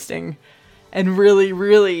Shadow Priesting and really,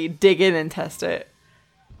 really dig in and test it.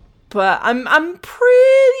 But I'm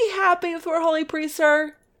pretty happy with where Holy Priests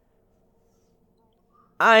are.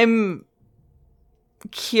 I'm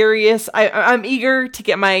curious. I'm eager to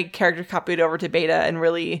get my character copied over to beta and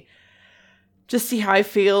really just see how I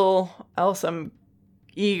feel. Else I'm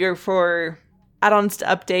eager for add-ons to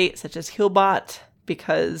update, such as Healbot,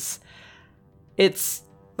 because it's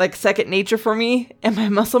like second nature for me and my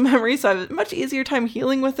muscle memory, so I have a much easier time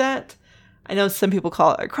healing with that. I know some people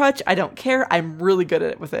call it a crutch. I don't care. I'm really good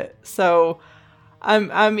at it with it. So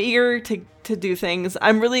I'm eager to do things.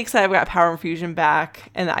 I'm really excited I got Power Infusion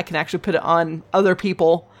back and that I can actually put it on other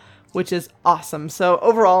people, which is awesome. So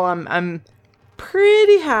overall, I'm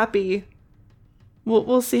pretty happy.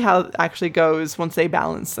 We'll see how it actually goes once they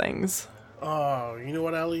balance things. Oh, you know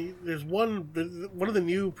what, Ali? There's one of the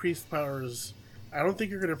new priest powers I don't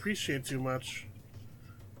think you're going to appreciate too much.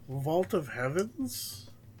 Vault of Heavens?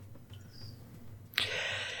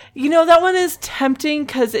 You know, that one is tempting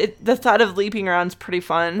because the thought of leaping around is pretty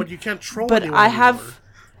fun. But you can't troll But anyone I anymore. have...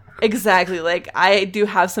 Exactly. Like, I do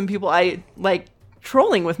have some people I like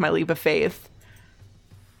trolling with my Leap of Faith.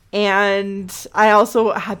 And I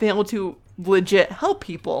also have been able to legit help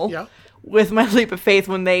people with my Leap of Faith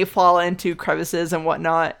when they fall into crevices and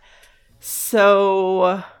whatnot.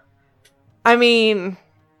 So, I mean,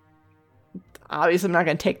 obviously I'm not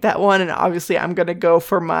going to take that one. And obviously I'm going to go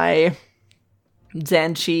for my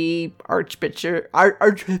Zhanchi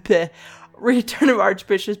Return of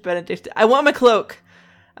Archbishop Benedict. I want my cloak.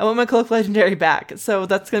 I want my cloak legendary back. So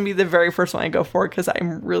that's going to be the very first one I go for because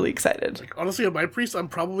I'm really excited. Like, honestly, on my priest, I'm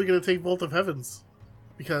probably going to take Vault of Heavens.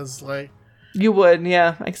 Because, like... You would,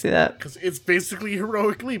 yeah. I can see that. Because it's basically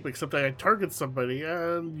Heroic Leap, except I target somebody,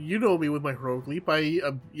 and you know me with my Heroic Leap. I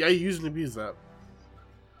use and abuse that.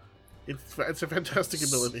 It's a fantastic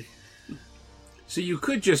ability. So you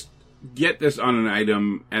could just get this on an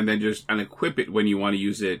item and then just unequip it when you want to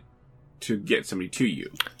use it to get somebody to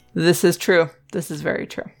you. This is true. This is very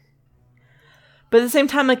true. But at the same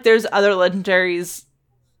time, like, there's other legendaries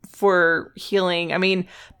for healing. I mean,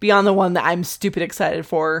 beyond the one that I'm stupid excited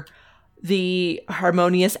for, the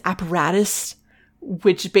Harmonious Apparatus,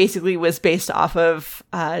 which basically was based off of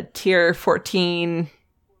tier 14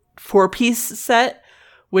 4-piece set,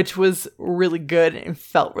 which was really good and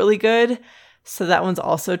felt really good. So that one's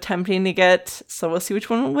also tempting to get. So we'll see which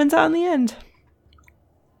one wins out in the end.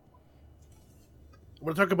 I'm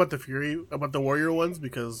going to talk about the warrior ones,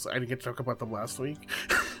 because I didn't get to talk about them last week.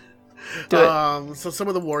 Do it. So some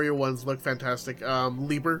of the warrior ones look fantastic.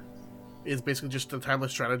 Lieber is basically just a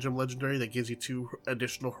timeless stratagem legendary that gives you 2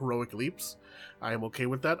 additional heroic leaps. I am okay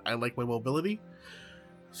with that. I like my mobility.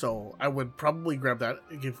 So I would probably grab that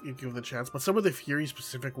and give it a chance. But some of the Fury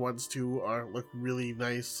specific ones too look really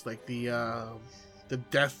nice, like the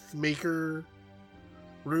Deathmaker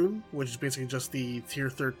rune, which is basically just the tier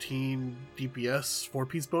 13 DPS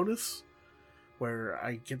 4-piece bonus, where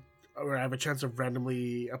I have a chance of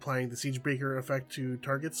randomly applying the Siegebreaker effect to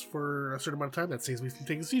targets for a certain amount of time. That saves me from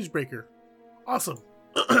taking Siegebreaker. Awesome.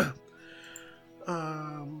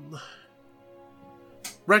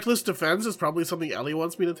 Reckless Defense is probably something Ellie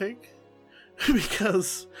wants me to take,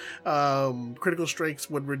 because critical strikes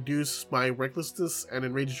would reduce my recklessness and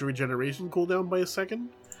enraged regeneration cooldown by a second.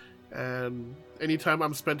 And anytime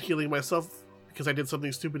I'm spent healing myself because I did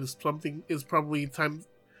something stupid, is probably time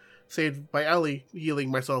saved by Ellie healing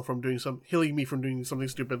me from doing something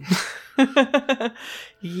stupid.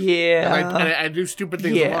 Yeah. And I do stupid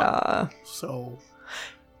things a lot. So.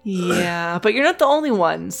 Yeah, but you're not the only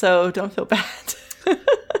one, so don't feel bad.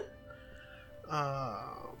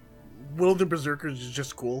 Will the Berserkers is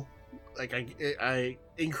just cool. Like, I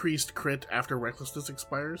increased crit after Recklessness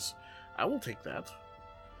expires. I will take that.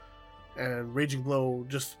 And Raging Blow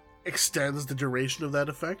just extends the duration of that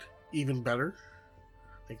effect even better.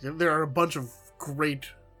 Like, there are a bunch of great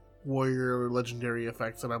warrior legendary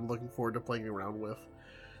effects that I'm looking forward to playing around with.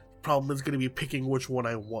 The problem is going to be picking which one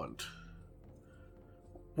I want,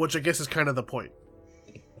 which I guess is kind of the point.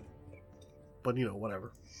 But, you know,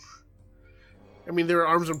 whatever. I mean, there are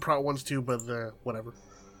arms and prot ones too, but whatever.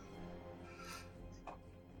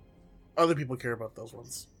 Other people care about those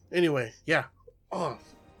ones. Anyway, yeah. Oh,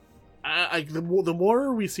 the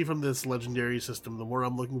more we see from this legendary system, the more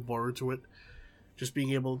I'm looking forward to it. Just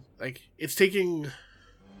being able, like, it's taking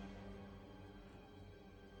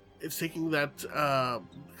that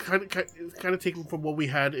kind of taking from what we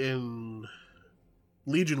had in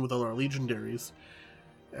Legion with all our legendaries,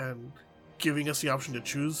 and giving us the option to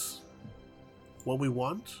choose what we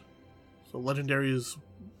want. So legendaries,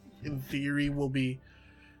 in theory, will be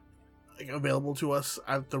available to us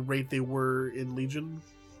at the rate they were in Legion,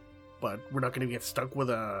 but we're not going to get stuck with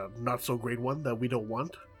a not so great one that we don't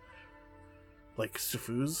want, like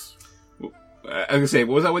Sifuz. I was gonna say,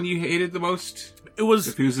 what was that one you hated the most? It was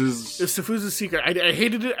Sifuz's Secret. I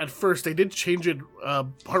hated it at first. They did change it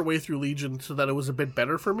partway through Legion so that it was a bit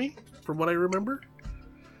better for me, from what I remember.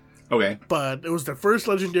 Okay. But it was the first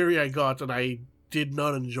legendary I got, and I did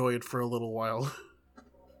not enjoy it for a little while.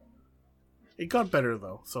 It got better,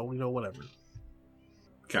 though, so, whatever.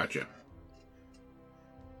 Gotcha.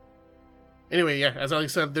 Anyway, yeah, as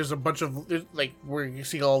Alex said, there's a bunch of, we're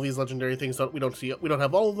seeing all these legendary things that we don't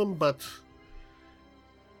have all of them, but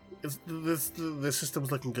the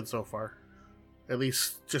system's looking good so far. At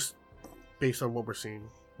least just based on what we're seeing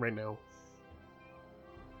right now.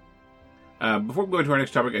 Before we go into our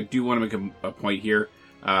next topic, I do want to make a point here.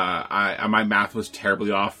 My math was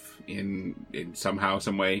terribly off in somehow,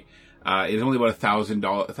 some way. It's only about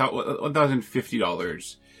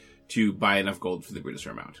 $1,050 to buy enough gold for the British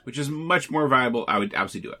amount, which is much more viable. I would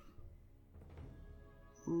absolutely do it.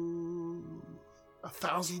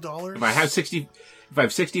 $1,000? If I have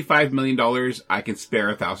 $65 million, I can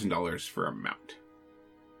spare $1,000 for a mount.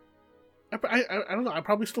 I don't know. I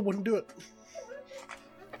probably still wouldn't do it.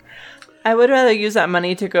 I would rather use that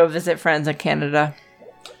money to go visit friends in Canada.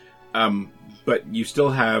 But you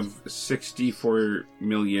still have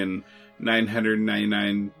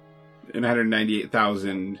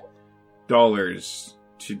 $64,998,000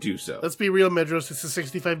 to do so. Let's be real, Medros. It's a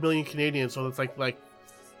 65 million Canadian, so it's like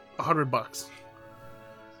 $100.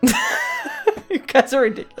 You guys are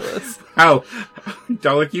ridiculous. How?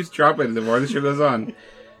 Dollar keeps dropping the more the show goes on.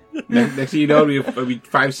 Next thing you know, it'll be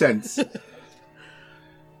 5 cents.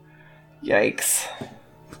 Yikes.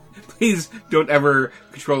 Please don't ever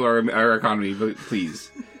control our economy, but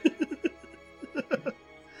please.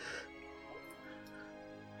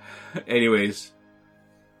 Anyways,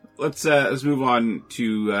 let's move on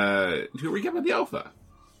to a recap of the alpha.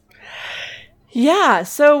 Yeah,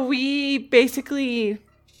 so we basically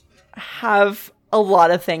have a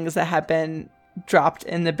lot of things that have been dropped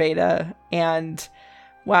in the beta, and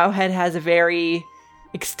Wowhead has a very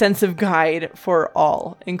extensive guide for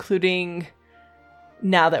all, including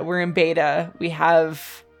now that we're in beta, we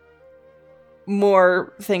have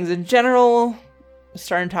more things in general. We're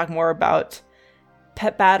starting to talk more about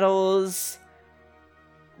pet battles.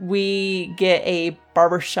 We get a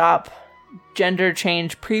barbershop gender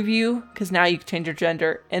change preview, because now you can change your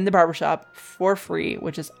gender in the barbershop for free,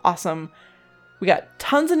 which is awesome. We got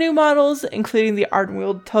tons of new models, including the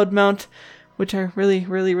Ardenweald Toad Mount, which I really,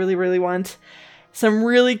 really, really, really want. Some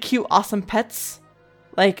really cute, awesome pets,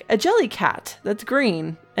 like a jelly cat that's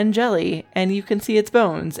green and jelly, and you can see its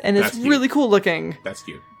bones, and it's really cool looking. That's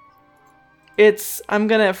cute.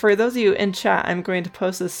 For those of you in chat, I'm going to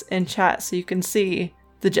post this in chat so you can see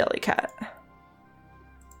the jelly cat.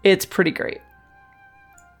 It's pretty great.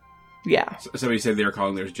 Yeah. Somebody said they were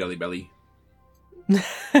calling theirs Jelly Belly.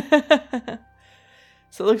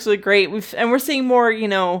 So it looks really great. We're seeing more,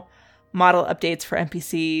 model updates for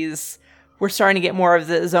NPCs. We're starting to get more of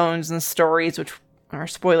the zones and stories, which are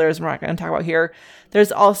spoilers we're not going to talk about here.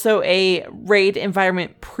 There's also a raid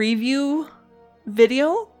environment preview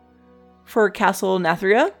video for Castle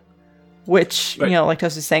Nathria, which, like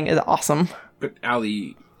Toast was saying, is awesome. But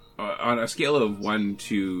Ali, on a scale of 1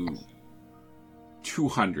 to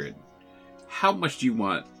 200, how much do you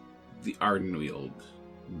want the Ardenweald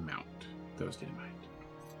mount? Those in mind.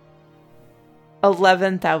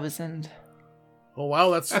 11,000. Oh wow,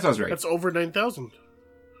 that sounds right. That's over 9,000.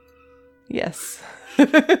 Yes.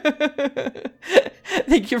 Thank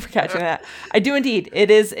you for catching that. I do indeed.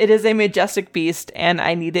 It is a majestic beast, and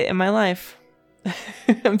I need it in my life.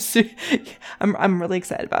 I'm really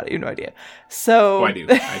excited about it. You have no idea. So I do.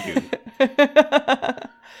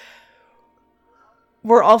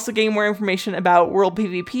 We're also getting more information about World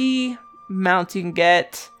PvP mounts you can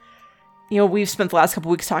get. We've spent the last couple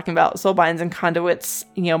weeks talking about soulbinds and conduits.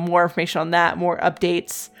 More information on that, more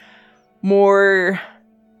updates, more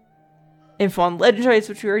info on legendaries,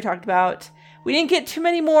 which we already talked about. We didn't get too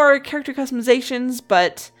many more character customizations,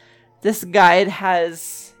 but this guide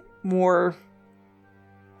has more,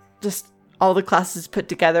 just all the classes put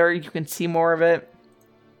together. You can see more of it.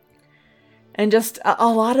 And just a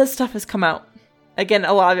lot of stuff has come out. Again,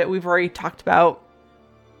 a lot of it we've already talked about,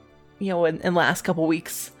 in the last couple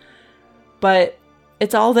weeks. But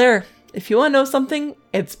it's all there. If you want to know something,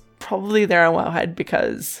 it's probably there on Wowhead,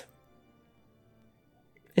 because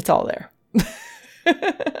it's all there.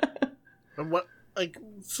 And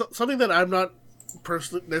something that I'm not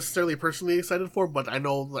necessarily personally excited for, but I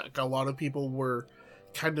know a lot of people were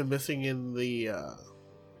kind of missing in the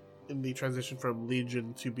transition from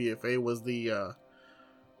Legion to BFA was the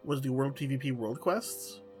World PvP World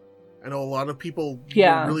Quests. I know a lot of people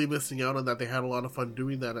were really missing out on that. They had a lot of fun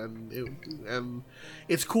doing that, and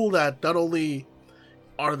it's cool that not only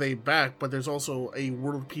are they back, but there's also a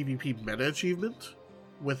World PvP meta achievement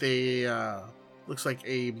with a looks like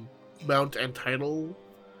a mount and title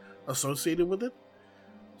associated with it.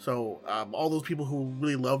 So all those people who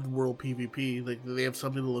really loved World PvP, like they have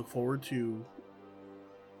something to look forward to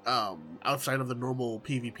outside of the normal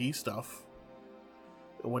PvP stuff.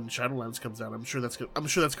 When Shadowlands comes out, I'm sure that's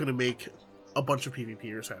going to make a bunch of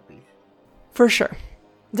PvPers happy. For sure.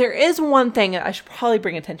 There is one thing that I should probably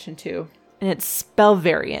bring attention to, and it's spell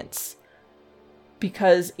variants.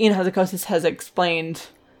 Because Ian Hazzikostas has explained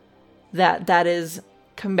that is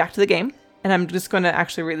coming back to the game. And I'm just going to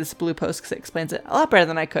actually read this blue post because it explains it a lot better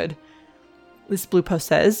than I could. This blue post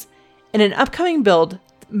says, in an upcoming build,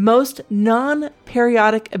 most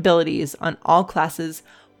non-periodic abilities on all classes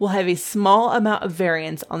will have a small amount of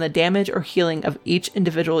variance on the damage or healing of each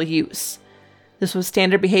individual use. This was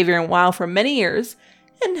standard behavior in WoW for many years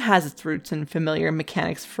and has its roots in familiar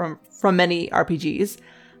mechanics from many RPGs,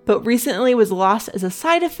 but recently was lost as a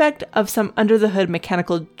side effect of some under-the-hood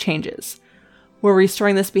mechanical changes. We're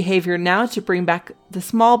restoring this behavior now to bring back the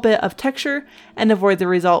small bit of texture and avoid the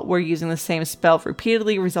result where using the same spell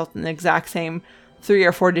repeatedly results in the exact same 3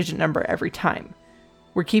 or 4 digit number every time.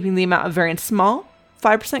 We're keeping the amount of variance small,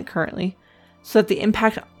 5% currently, so that the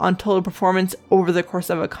impact on total performance over the course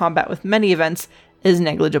of a combat with many events is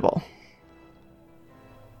negligible.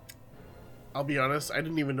 I'll be honest, I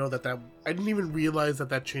didn't even know I didn't even realize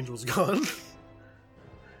that change was gone.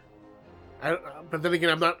 But then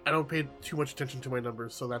again, I don't pay too much attention to my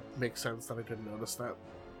numbers, so that makes sense that I didn't notice that.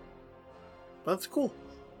 But that's cool.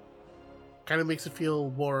 Kind of makes it feel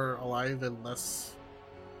more alive and less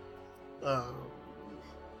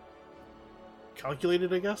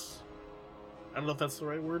calculated, I guess. I don't know if that's the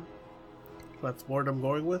right word. That's the word I'm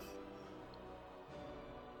going with.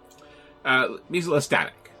 Means less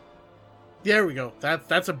static. There we go.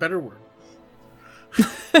 That's a better word.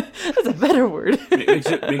 That's a better word.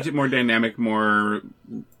 makes it more dynamic, more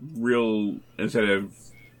real instead of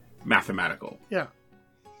mathematical. Yeah.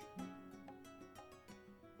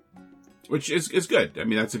 Which is good. I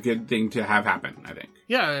mean, that's a good thing to have happen, I think.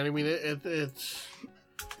 Yeah, I mean, it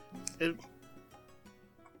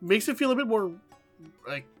makes it feel a bit more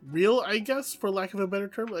like real, I guess, for lack of a better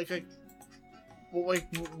term. Like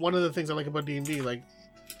one of the things I like about D&D, like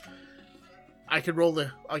I could roll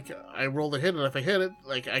I roll the hit, and if I hit it,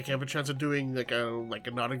 like I can have a chance of doing like a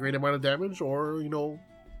not a great amount of damage, or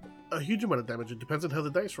a huge amount of damage. It depends on how the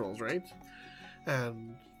dice rolls, right?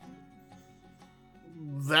 And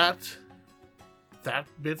that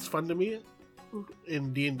bit's fun to me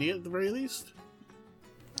in D&D at the very least.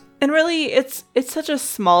 And really, it's such a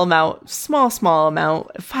small amount, small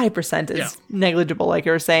amount. 5% is negligible, like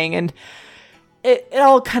you were saying, and it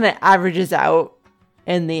all kind of averages out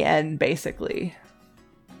in the end, basically.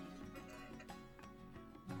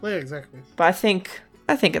 Yeah, exactly. But I think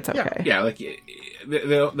it's okay. Yeah, like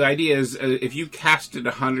the idea is if you cast it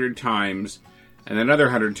 100 times and another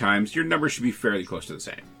 100 times, your number should be fairly close to the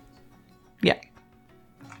same. Yeah.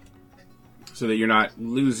 So that you're not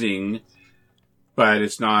losing, but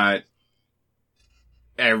it's not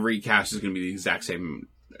every cast is going to be the exact same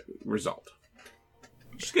result.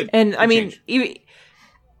 Which is good. And I mean,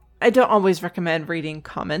 I don't always recommend reading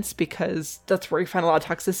comments because that's where you find a lot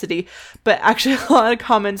of toxicity. But actually, a lot of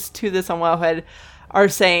comments to this on Wowhead are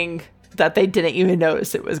saying that they didn't even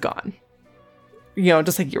notice it was gone.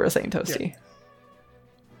 Just like you were saying, Toasty. Yeah.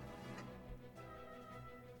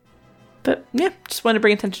 But yeah, just wanted to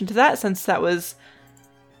bring attention to that since that was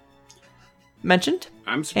mentioned.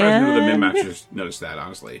 I'm surprised none of the min-maxers noticed that,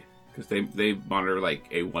 honestly. Because they monitor like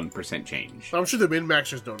a 1% change. I'm sure the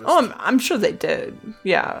min-maxers noticed. Oh, I'm sure they did.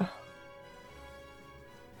 Yeah.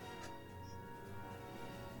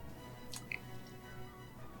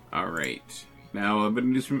 Alright. Now I'm going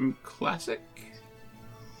to do some Classic.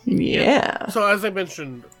 Yeah. So as I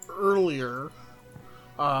mentioned earlier,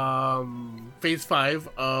 Phase 5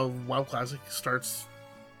 of WoW Classic starts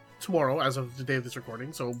tomorrow, as of the day of this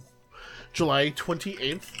recording, so July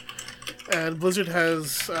 28th. And Blizzard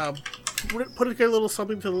has put together a little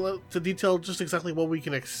something to detail just exactly what we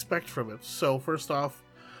can expect from it. So first off,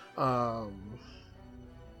 the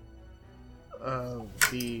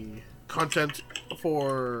content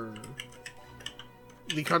for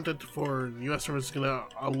US servers is going to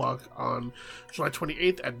unlock on July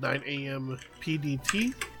 28th at 9 a.m.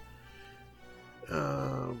 PDT.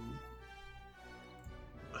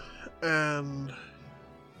 And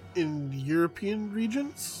in European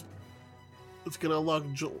regions, it's going to unlock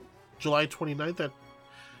July 29th at...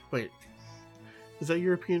 Wait. Is that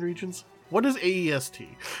European regions? What is AEST?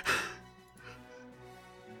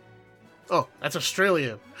 Oh, that's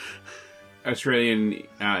Australian. Australian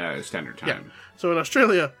Standard Time. Yeah. So in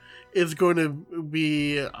Australia, it's going to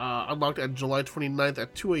be unlocked at July 29th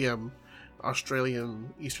at 2 a.m.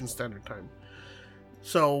 Australian Eastern Standard Time.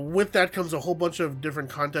 So with that comes a whole bunch of different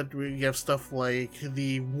content. We have stuff like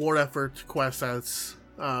the war effort quest that's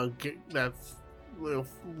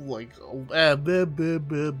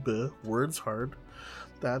words hard.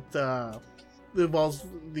 That involves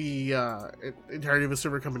the entirety of a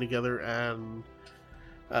server coming together and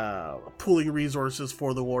pooling resources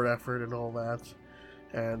for the war effort and all that,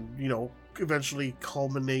 and eventually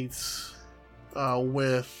culminates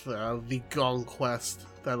with the Gong quest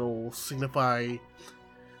that'll signify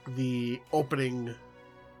the opening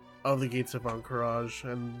of the Gates of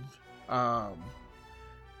Ahn'Qiraj, and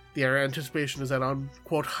the anticipation is that on,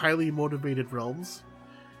 quote, highly motivated realms,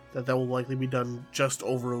 that will likely be done just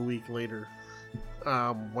over a week later.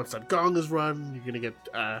 Once that Gong is run, you're gonna get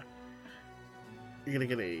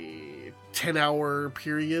a 10-hour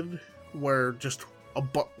period where just a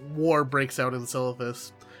war breaks out in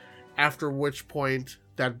Silithus, after which point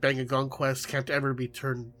that Bang a Gong quest can't ever be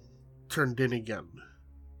turned in again.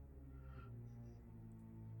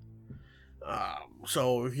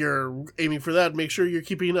 So if you're aiming for that, make sure you're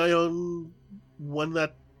keeping an eye on when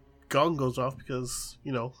that Gong goes off, because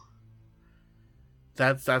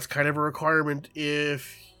that's kind of a requirement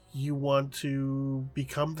if you want to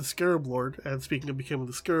become the Scarab Lord. And speaking of becoming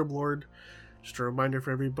the Scarab Lord, just a reminder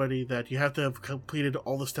for everybody that you have to have completed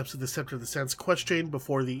all the steps of the Scepter of the Sands quest chain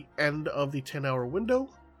before the end of the 10-hour window.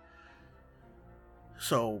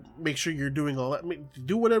 So make sure you're doing all that.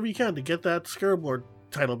 Do whatever you can to get that Scarab Lord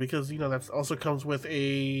title, because that also comes with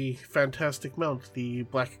a fantastic mount, the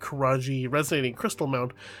Black Karaji Resonating Crystal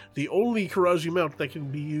mount, the only Karaji mount that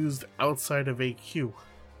can be used outside of AQ.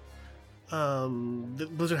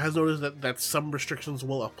 Blizzard has noticed that some restrictions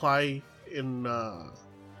will apply in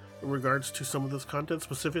regards to some of this content,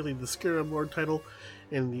 specifically the Scarab Lord title.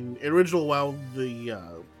 In the original WoW,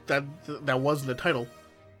 that wasn't the title,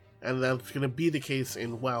 and that's going to be the case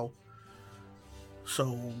in WoW.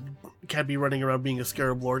 So, can't be running around being a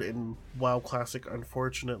Scarab Lord in WoW Classic,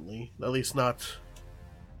 unfortunately. At least not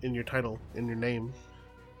in your title, in your name.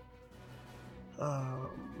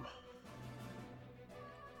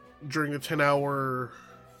 During the 10-hour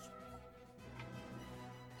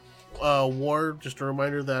war, just a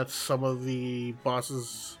reminder that some of the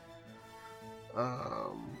bosses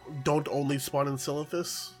don't only spawn in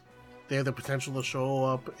Silithus. They have the potential to show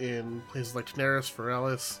up in places like Tanaris,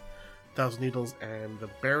 Feralis, Thousand Needles, and the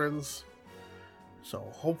Barrens. So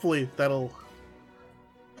hopefully that'll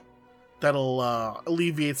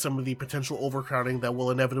alleviate some of the potential overcrowding that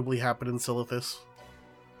will inevitably happen in Silithus.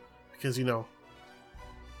 Because,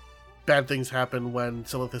 bad things happen when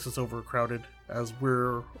Silithus is overcrowded, as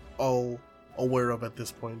we're all aware of at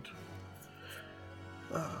this point.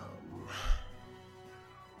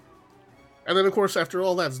 And then, of course, after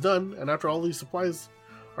all that's done, and after all these supplies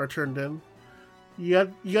are turned in, you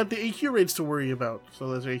got the AQ raids to worry about. So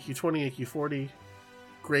there's AQ 20, AQ 40.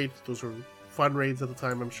 Great. Those were fun raids at the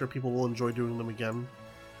time. I'm sure people will enjoy doing them again.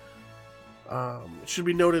 It should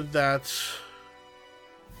be noted that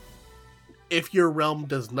if your realm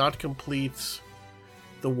does not complete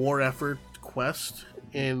the war effort quest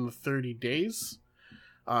in 30 days,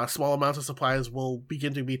 small amounts of supplies will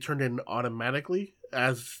begin to be turned in automatically,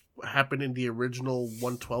 as happened in the original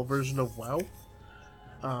 1.12 version of WoW.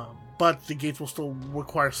 But the gates will still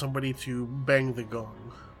require somebody to bang the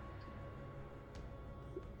gong.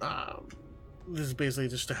 This is basically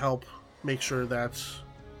just to help make sure that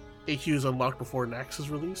AQ is unlocked before Naxx is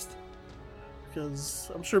released, because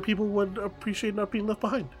I'm sure people would appreciate not being left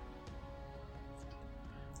behind.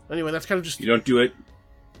 Anyway, that's kind of just... If you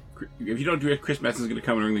don't do it, Chris Messin's going to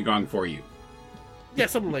come and ring the gong for you. Yeah,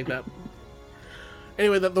 something like that.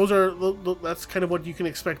 Anyway, that's kind of what you can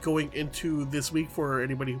expect going into this week for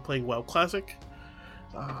anybody playing WoW Classic.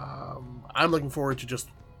 I'm looking forward to just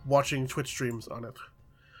watching Twitch streams on it.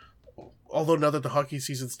 Although now that the hockey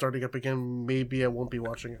season's starting up again, maybe I won't be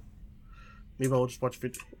watching it. Maybe I'll just watch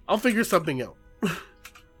video. I'll figure something out.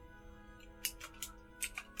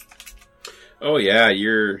 Oh yeah,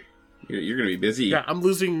 you're gonna be busy. Yeah, I'm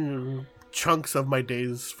losing chunks of my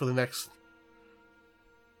days for the next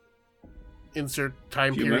insert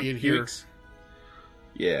time period here. Weeks?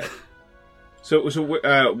 Yeah. So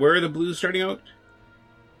where are the Blues starting out?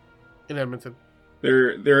 In Edmonton.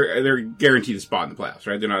 They're guaranteed to spot in the playoffs,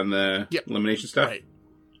 right? They're not in the elimination stuff. Right.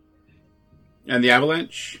 And the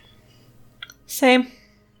Avalanche? Same.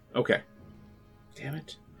 Okay. Damn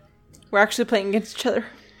it. We're actually playing against each other.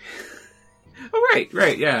 Oh,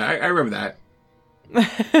 right. Yeah, I remember that.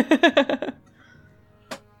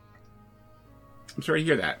 I'm sorry to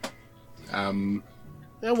hear that. Yeah,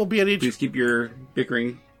 we'll be at each... Please keep your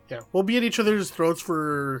bickering Yeah, we'll be at each other's throats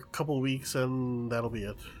for a couple of weeks, and that'll be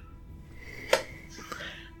it.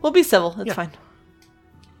 We'll be civil. It's Yeah. fine.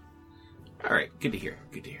 All right, good to hear.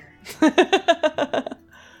 Good to hear.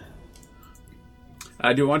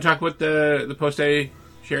 Do you want to talk about the post I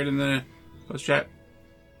shared in the post chat,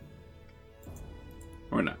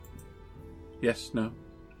 or not? Yes, no,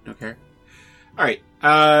 don't care. All right.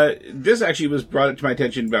 This actually was brought to my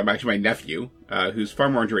attention by my nephew, who's far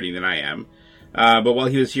more interacting than I am. But while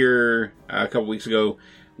he was here a couple weeks ago,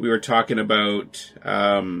 we were talking about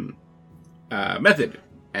Method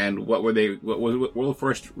and what World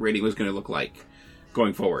First rating was going to look like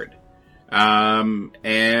going forward.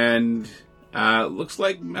 And looks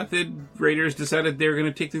like Method Raiders decided they're going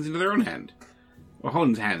to take things into their own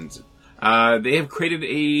hands. They have created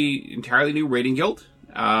a entirely new rating guild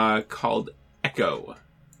called Echo.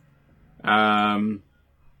 I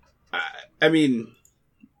mean,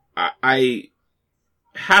 I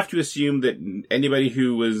have to assume that anybody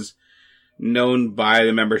who was known by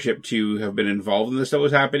the membership to have been involved in this that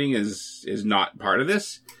was happening is not part of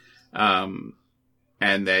this, and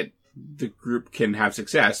that the group can have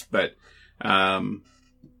success. But I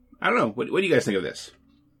don't know. What do you guys think of this?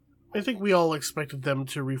 I think we all expected them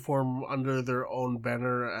to reform under their own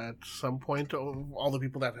banner at some point. All the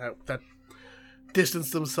people that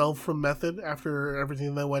distanced themselves from Method after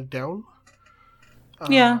everything that went down.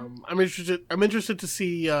 Yeah. I'm interested to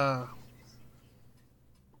see how,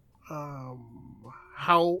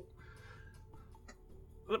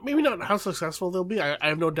 maybe not how successful they'll be. I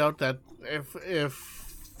have no doubt that if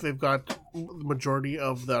they've got the majority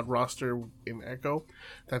of that roster in Echo,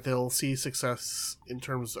 that they'll see success in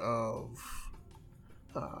terms of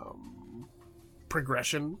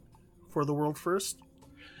progression for the World First.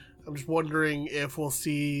 I'm just wondering if we'll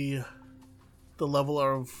see the level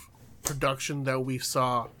of production that we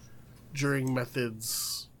saw during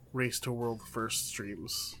Method's Race to World First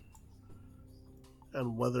streams,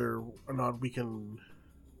 and whether or not we can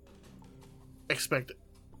expect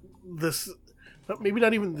this, maybe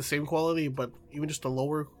not even the same quality, but even just a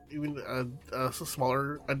lower, even a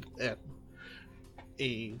smaller, I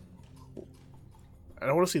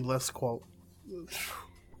don't want to say less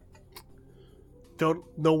don't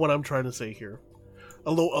know what I'm trying to say here.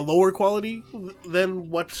 A lower quality than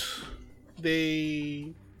what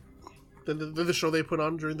the show they put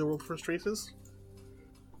on during the World First races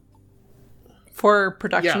For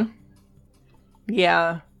production.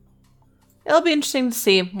 Yeah. It'll be interesting to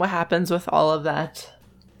see what happens with all of that.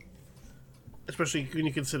 Especially when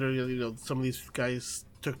you consider, some of these guys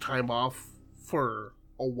took time off for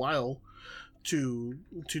a while to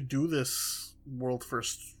do this World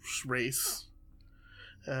First race.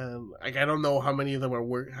 And I don't know how many of them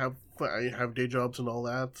have day jobs and all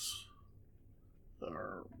that,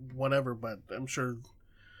 or whatever. But I'm sure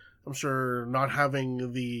not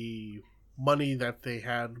having the money that they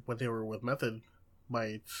had when they were with Method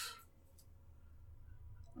might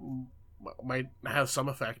have some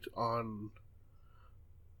effect on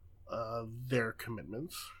their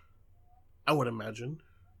commitments. I would imagine.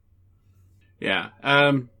 Yeah.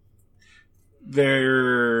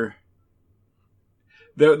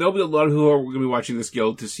 There'll be a lot who are going to be watching this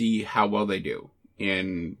guild to see how well they do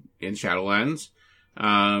in Shadowlands,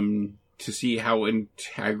 to see how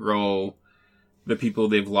integral the people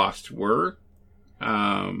they've lost were.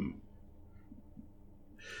 But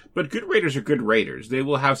good raiders are good raiders. They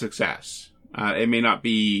will have success. It may not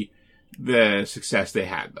be the success they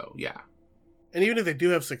had, though. Yeah. And even if they do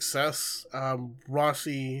have success,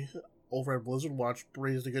 Rossi over at Blizzard Watch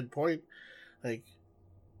raised a good point.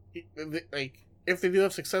 If they do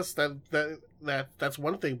have success, that's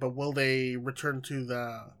one thing. But will they return to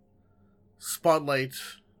the spotlight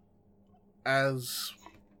as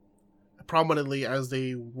prominently as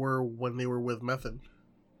they were when they were with Method?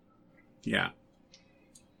 Yeah.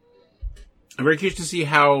 I'm very curious to see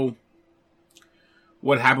how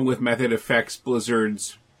what happened with Method affects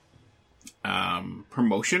Blizzard's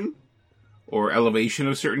promotion or elevation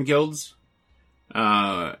of certain guilds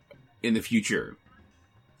in the future.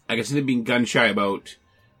 I guess they've been gun shy about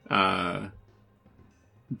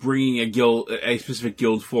bringing a specific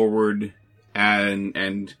guild forward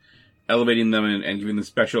and elevating them and giving them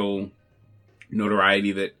special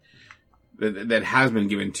notoriety that has been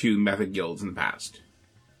given to Method guilds in the past.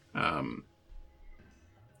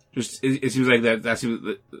 It seems like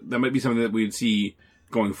that might be something that we'd see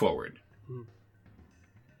going forward.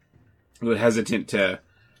 We're hesitant to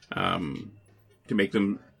make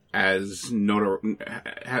them as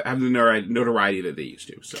have the notoriety that they used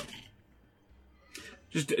to. So,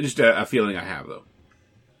 just a feeling I have, though.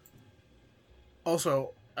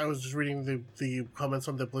 Also, I was just reading the comments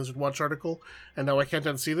on the Blizzard Watch article, and now I can't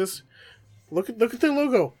unsee this. Look at the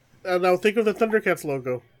logo. Now think of the Thundercats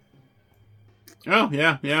logo. Oh,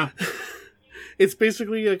 yeah. It's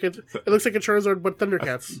basically like it looks like a Charizard, but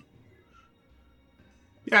Thundercats.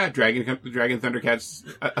 Yeah, Dragon Thundercats,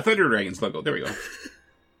 a Thunder Dragon's logo. There we go.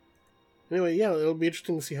 Anyway, yeah, it'll be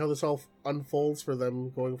interesting to see how this all unfolds for them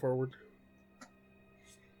going forward.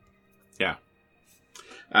 Yeah.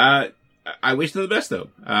 I wish them the best, though.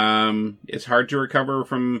 It's hard to recover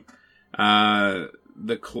from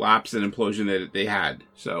the collapse and implosion that they had.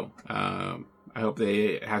 So I hope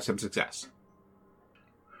they have some success.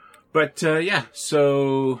 But yeah,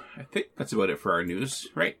 so I think that's about it for our news,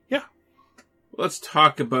 right? Yeah. Let's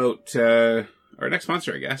talk about our next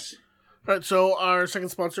sponsor, I guess. All right, so our second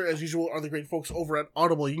sponsor, as usual, are the great folks over at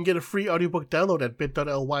Audible. You can get a free audiobook download at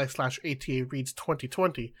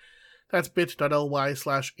bit.ly/ATAReads2020. That's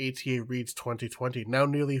bit.ly/ATAReads2020. Now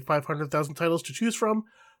nearly 500,000 titles to choose from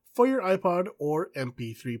for your iPod or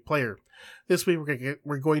MP3 player. This week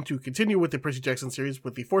we're going to continue with the Percy Jackson series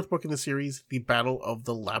with the fourth book in the series, The Battle of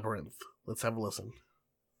the Labyrinth. Let's have a listen.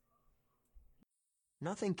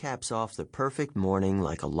 Nothing caps off the perfect morning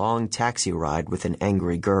like a long taxi ride with an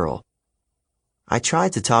angry girl. I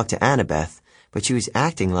tried to talk to Annabeth, but she was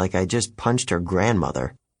acting like I just punched her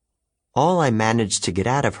grandmother. All I managed to get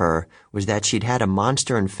out of her was that she'd had a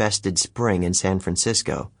monster-infested spring in San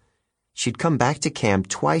Francisco. She'd come back to camp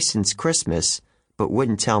twice since Christmas, but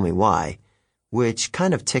wouldn't tell me why, which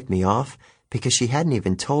kind of ticked me off because she hadn't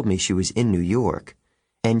even told me she was in New York,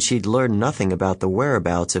 and she'd learned nothing about the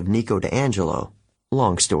whereabouts of Nico D'Angelo.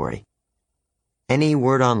 Long story. Any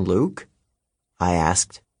word on Luke? I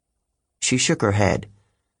asked. She shook her head.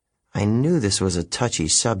 I knew this was a touchy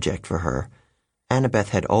subject for her. Annabeth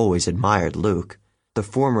had always admired Luke, the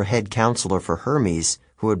former head counselor for Hermes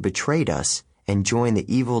who had betrayed us and joined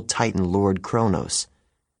the evil Titan Lord Kronos.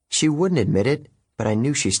 She wouldn't admit it, but I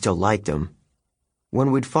knew she still liked him.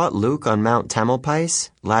 When we'd fought Luke on Mount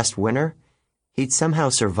Tamalpais last winter, he'd somehow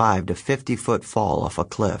survived a 50-foot fall off a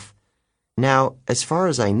cliff. Now, as far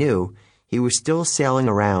as I knew, he was still sailing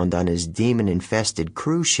around on his demon-infested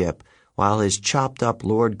cruise ship while his chopped-up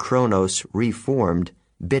Lord Kronos reformed,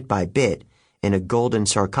 bit by bit, in a golden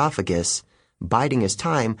sarcophagus, biding his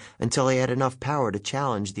time until he had enough power to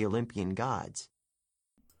challenge the Olympian gods.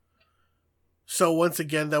 So once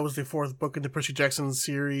again, that was the fourth book in the Percy Jackson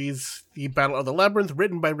series, The Battle of the Labyrinth,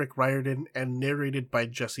 written by Rick Riordan and narrated by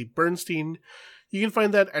Jesse Bernstein. You can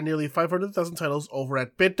find that at nearly 500,000 titles over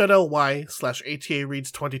at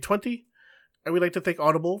bit.ly/ATAReads2020. And we'd like to thank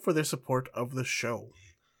Audible for their support of the show.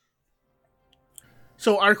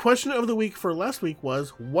 So our question of the week for last week was,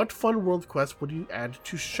 what fun world quest would you add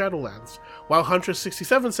to Shadowlands? While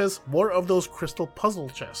Huntress67 says, more of those crystal puzzle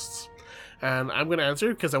chests. And I'm going to answer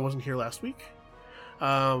because I wasn't here last week.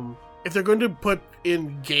 If they're going to put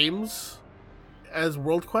in games as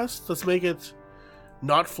world quests, let's make it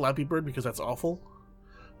not Flappy Bird because that's awful.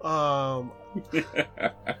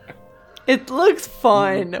 It looks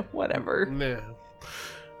fun. Whatever. Nah.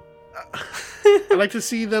 I'd like to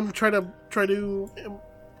see them try to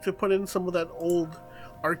put in some of that old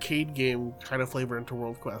arcade game kind of flavor into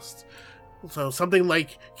World Quest. So something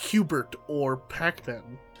like Hubert or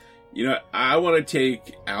Pac-Man. You know, I want to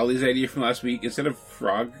take Allie's idea from last week. Instead of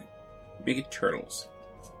frog, make it turtles.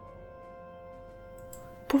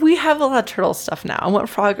 But we have a lot of turtle stuff now. I want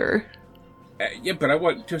Frogger. Yeah, but I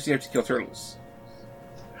want Toasty have to kill turtles.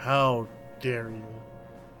 How dare you?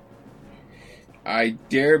 I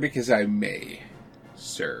dare because I may,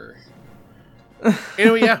 sir.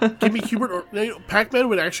 Anyway, yeah, give me Hubert or Pac-Man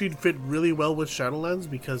would actually fit really well with Shadowlands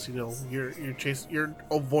because you're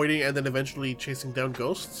avoiding and then eventually chasing down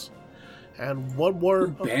ghosts. And one more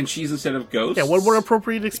Banshees instead of ghosts. Yeah, one more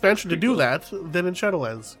appropriate expansion to do that than in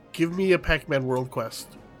Shadowlands. Give me a Pac-Man world quest,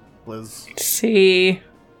 Liz. See,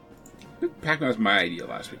 Pac-Man was my idea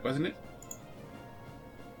last week, wasn't it?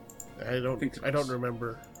 I don't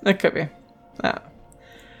remember. it could be.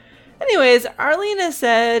 Anyways, Arlena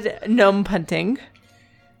said gnome punting.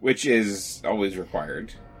 Which is always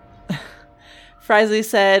required. Frisley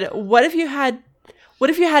said, what if you had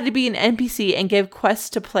to be an NPC and give quests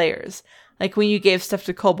to players? Like when you gave stuff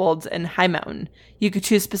to kobolds in High Mountain. You could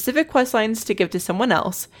choose specific quest lines to give to someone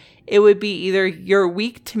else. It would be either your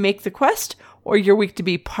week to make the quest or your week to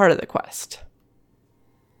be part of the quest.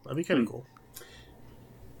 That'd be kind of cool.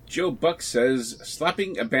 Joe Buck says,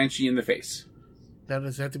 slapping a banshee in the face. Now,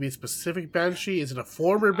 does it have to be a specific banshee? Is it a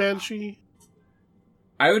former banshee?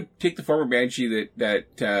 I would take the former banshee but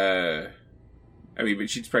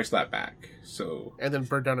she'd probably slap back, so... And then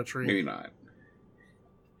burn down a tree. Maybe not.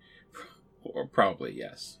 Or probably,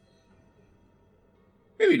 yes.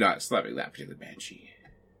 Maybe not slapping that particular banshee.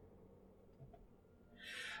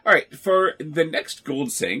 Alright, for the next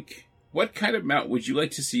gold sink, what kind of mount would you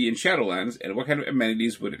like to see in Shadowlands, and what kind of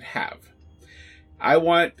amenities would it have? I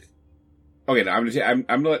want... Okay, no, I'm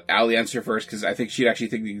gonna let Allie answer first, because I think she'd actually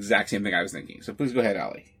think the exact same thing I was thinking. So please go ahead,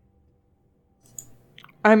 Allie.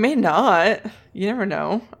 I may not. You never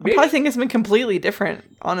know. I Maybe. probably think it's been completely different,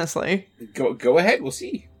 honestly. Go ahead, we'll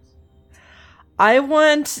see. I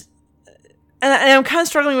want... And I'm kind of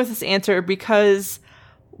struggling with this answer, because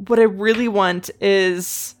what I really want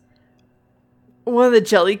is one of the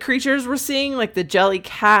jelly creatures we're seeing, like the jelly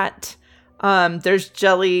cat. There's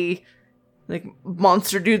jelly, like,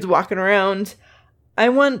 monster dudes walking around. I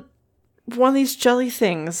want one of these jelly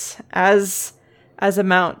things as a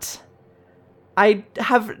mount. I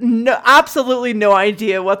have absolutely no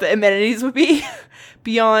idea what the amenities would be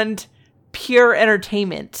beyond pure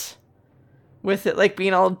entertainment. With it, like,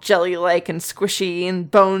 being all jelly-like and squishy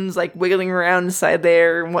and bones, like, wiggling around inside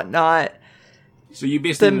there and whatnot. So you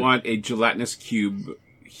basically want a gelatinous cube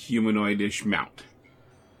humanoidish mount.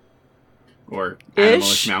 Or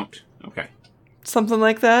animalish mount. Okay. Something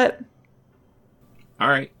like that.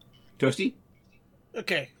 Alright. Toasty?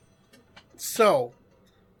 Okay. So,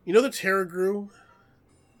 you know the Terragru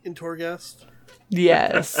in Torghast?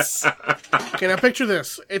 Yes. Okay, now picture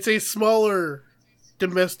this. It's a smaller,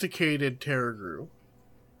 domesticated Terragru.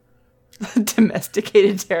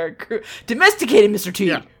 Domesticated Terragru. Domesticated, Mr. T.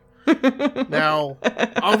 Yeah. Now,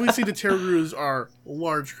 obviously the Terragrus are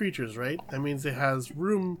large creatures, right? That means it has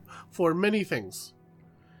room for many things.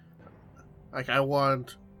 Like, I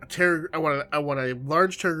want a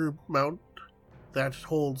large Terragru mount that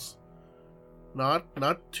holds not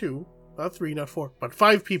 2, not 3, not 4, but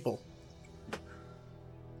 5 people. I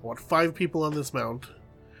want 5 people on this mount,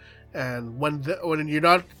 and when you're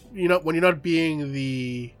not being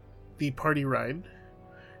the party ride,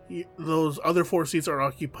 those other 4 seats are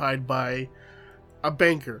occupied by a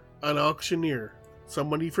banker, an auctioneer,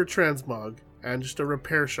 somebody for transmog, and just a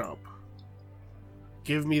repair shop.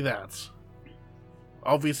 Give me that.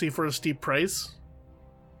 Obviously for a steep price,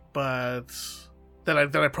 but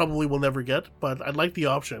that I probably will never get, but I'd like the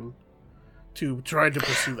option to try to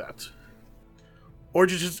pursue that. Or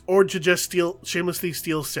to just shamelessly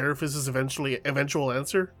steal Seraphis' eventual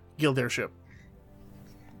answer, Guild Airship.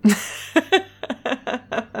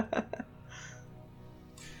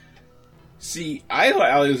 See, I thought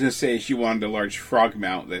Allie was going to say she wanted a large frog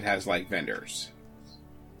mount that has, like, vendors.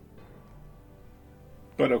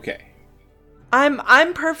 But okay.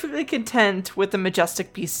 I'm perfectly content with the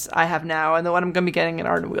majestic piece I have now and the one I'm going to be getting in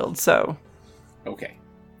Ardenweald, so... Okay.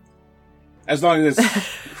 As long as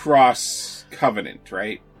it's cross-covenant,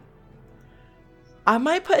 right? I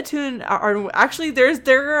might put a tune in Ardenweald. Actually, there is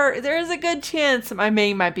a good chance my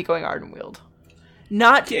main might be going Ardenweald.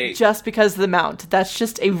 Not just because of the mount. That's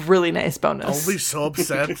just a really nice bonus. I'll be so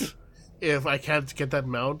upset if I can't get that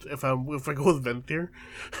mount if I go with Ventir.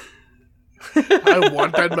 I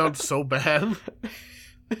want that mount so bad.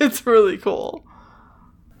 It's really cool.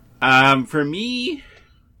 For me,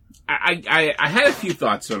 I had a few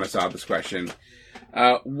thoughts when I saw this question.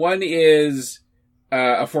 One is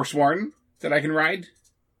a Forsworn that I can ride,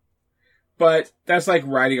 but that's like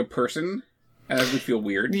riding a person, and that would feel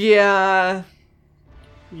weird. Yeah.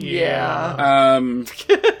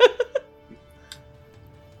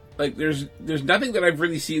 Like there's nothing that I've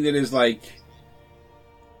really seen that is like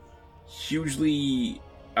hugely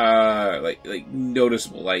like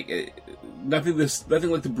noticeable. Like nothing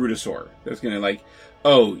like the Brutosaur that's gonna like,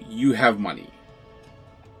 oh, you have money.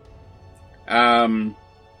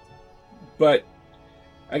 But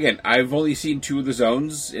again, I've only seen 2 of the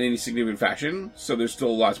zones in any significant fashion, so there's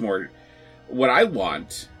still lots more. What I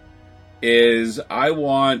want is a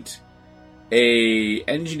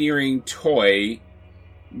engineering toy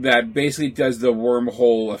that basically does the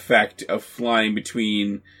wormhole effect of flying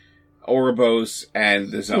between Oribos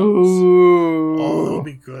and the zones. Ooh. Oh, that would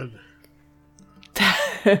be good.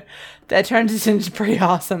 That turns into pretty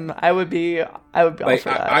awesome. I would be all like, for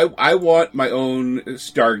that. I want my own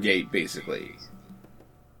Stargate, basically.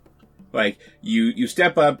 Like, you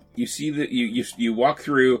step up, you see you walk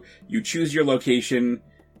through, you choose your location,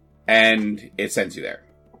 and it sends you there.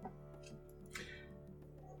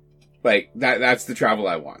 Like, that's the travel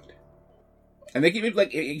I want. And they give it,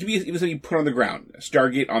 like, it can be even something you put on the ground. A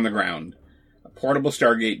Stargate on the ground. A portable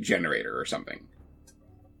Stargate generator or something.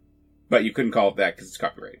 But you couldn't call it that because it's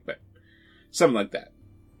copyrighted, but something like that.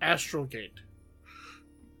 Astral Gate.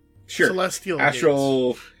 Sure. Celestial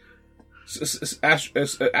Astral...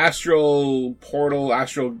 Astral portal,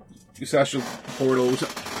 celestial portal.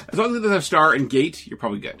 As long as it doesn't have star and gate, you're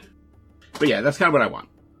probably good. But yeah, that's kind of what I want.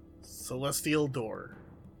 Celestial Door.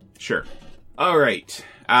 Sure. All right.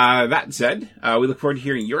 That said, we look forward to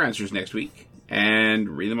hearing your answers next week and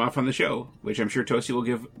read them off on the show, which I'm sure Toasty will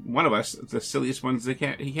give one of us the silliest ones he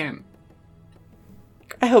can.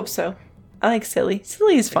 I hope so. I like silly.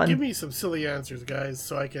 Silly is fun. Give me some silly answers, guys,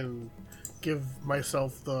 so I can give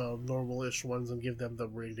myself the normal-ish ones and give them the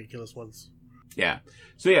ridiculous ones. Yeah.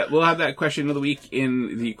 So yeah, we'll have that question of the week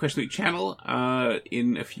in the Question of the Week channel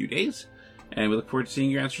in a few days, and we look forward to seeing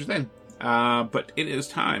your answers then. But it is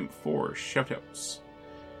time for shoutouts.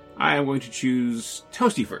 I am going to choose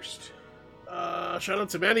Toasty first. Shout out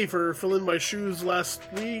to Manny for filling my shoes last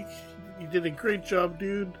week. You did a great job,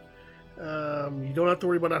 dude. You don't have to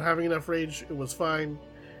worry about not having enough rage. It was fine.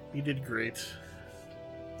 You did great.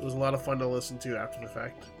 It was a lot of fun to listen to after the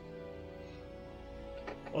fact.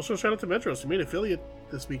 Also, shout out to Metros. You made affiliate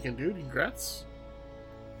this weekend, dude. Congrats.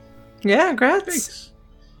 Yeah, congrats. Thanks.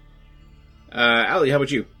 Allie, how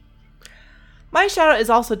about you? My shout out is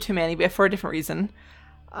also to Manny, but for a different reason.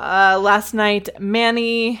 Last night,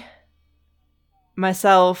 Manny,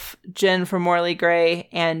 myself, Jen from Morley Gray,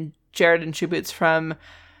 and Jared and Shoeboots from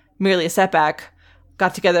Merely a Setback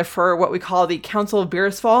got together for what we call the Council of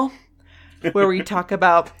Beersfall, where we talk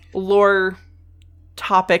about lore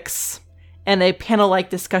topics and a panel-like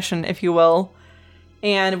discussion, if you will.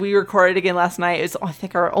 And we recorded again last night. It's, I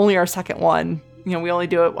think, only our second one. You know, we only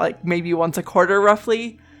do it like maybe once a quarter,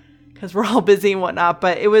 roughly, because we're all busy and whatnot.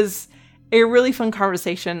 But it was a really fun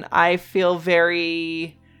conversation. I feel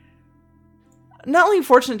very not only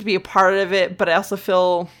fortunate to be a part of it, but I also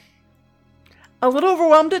feel a little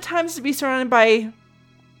overwhelmed at times to be surrounded by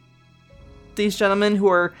these gentlemen who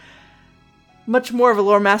are much more of a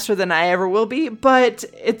lore master than I ever will be. But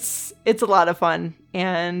it's a lot of fun,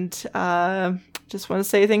 and just want to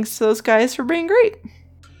say thanks to those guys for being great.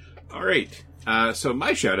 All right. So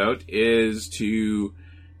my shout out is to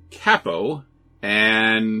Capo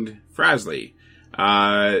and Frasley.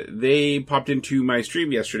 They popped into my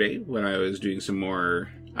stream yesterday when I was doing some more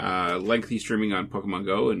lengthy streaming on Pokemon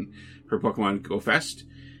Go and for Pokemon Go Fest.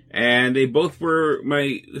 And they both were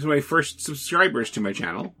my first subscribers to my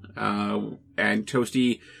channel. And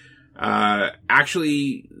Toasty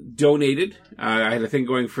actually donated. I had a thing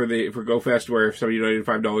going for Go Fest where if somebody donated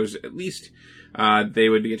 $5 at least, they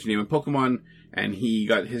would get to name a Pokemon, and he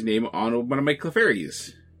got his name on one of my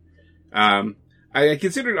Clefairies. I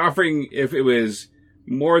considered offering if it was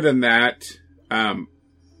more than that,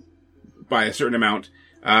 by a certain amount,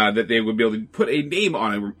 that they would be able to put a name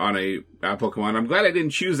on a Pokemon. I'm glad I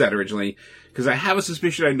didn't choose that originally, because I have a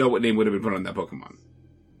suspicion I know what name would have been put on that Pokemon.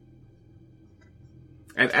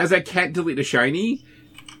 And as I can't delete a shiny,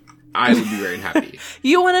 I would be very happy.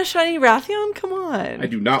 You want a shiny Rathion? Come on. I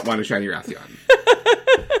do not want a shiny Rathion.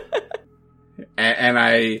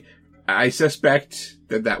 and I suspect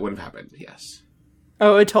that would have happened, yes.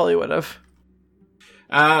 Oh, it totally would have.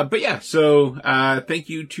 But yeah, so thank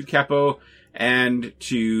you to Capo and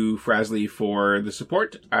to Frasley for the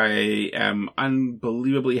support. I am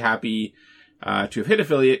unbelievably happy to have hit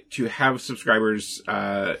affiliate, to have subscribers.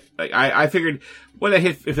 I figured when I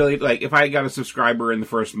hit affiliate, like if I got a subscriber in the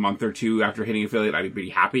first month or two after hitting affiliate, I'd be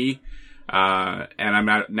happy. And I'm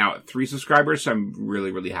now at 3 subscribers, so I'm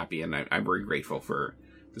really, really happy, and I'm very grateful for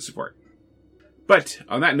the support. But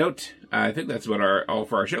on that note, I think that's all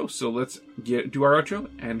for our show. So let's do our outro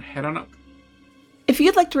and head on up. If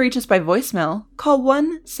you'd like to reach us by voicemail, call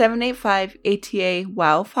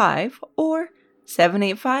 1-785-ATA-WOW5 or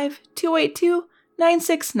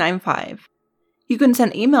 785-282-9695. You can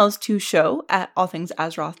send emails to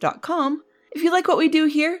show@allthingsazeroth.com. If you like what we do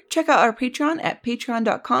here, check out our Patreon at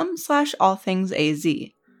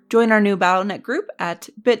patreon.com/allthingsaz. Join our new BattleNet group at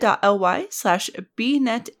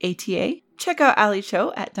bit.ly/bnetata. Check out Ali's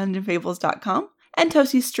show at dungeonfables.com and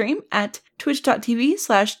Toasty's stream at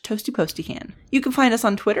twitch.tv/toastypostycan. You can find us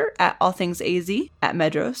on Twitter at allthingsaz, at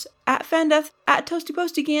Medros, at Fandeth, at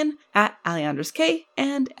toastypostycan, at AleandrasK,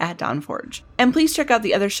 and at Dawnforge. And please check out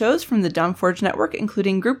the other shows from the Dawnforge network,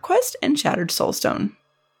 including Group Quest and Shattered Soulstone.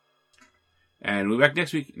 And we'll be back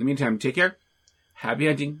next week. In the meantime, take care, happy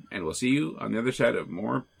hunting, and we'll see you on the other side of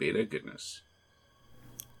more beta goodness.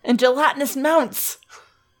 And gelatinous mounts!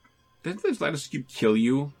 Doesn't the gelatinous cube kill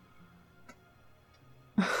you?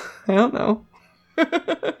 I don't know.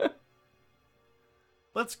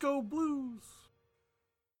 Let's go Blues!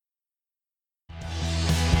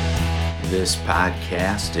 This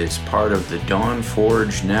podcast is part of the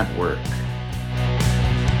Dawnforge Network.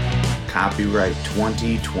 Copyright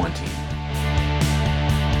 2020.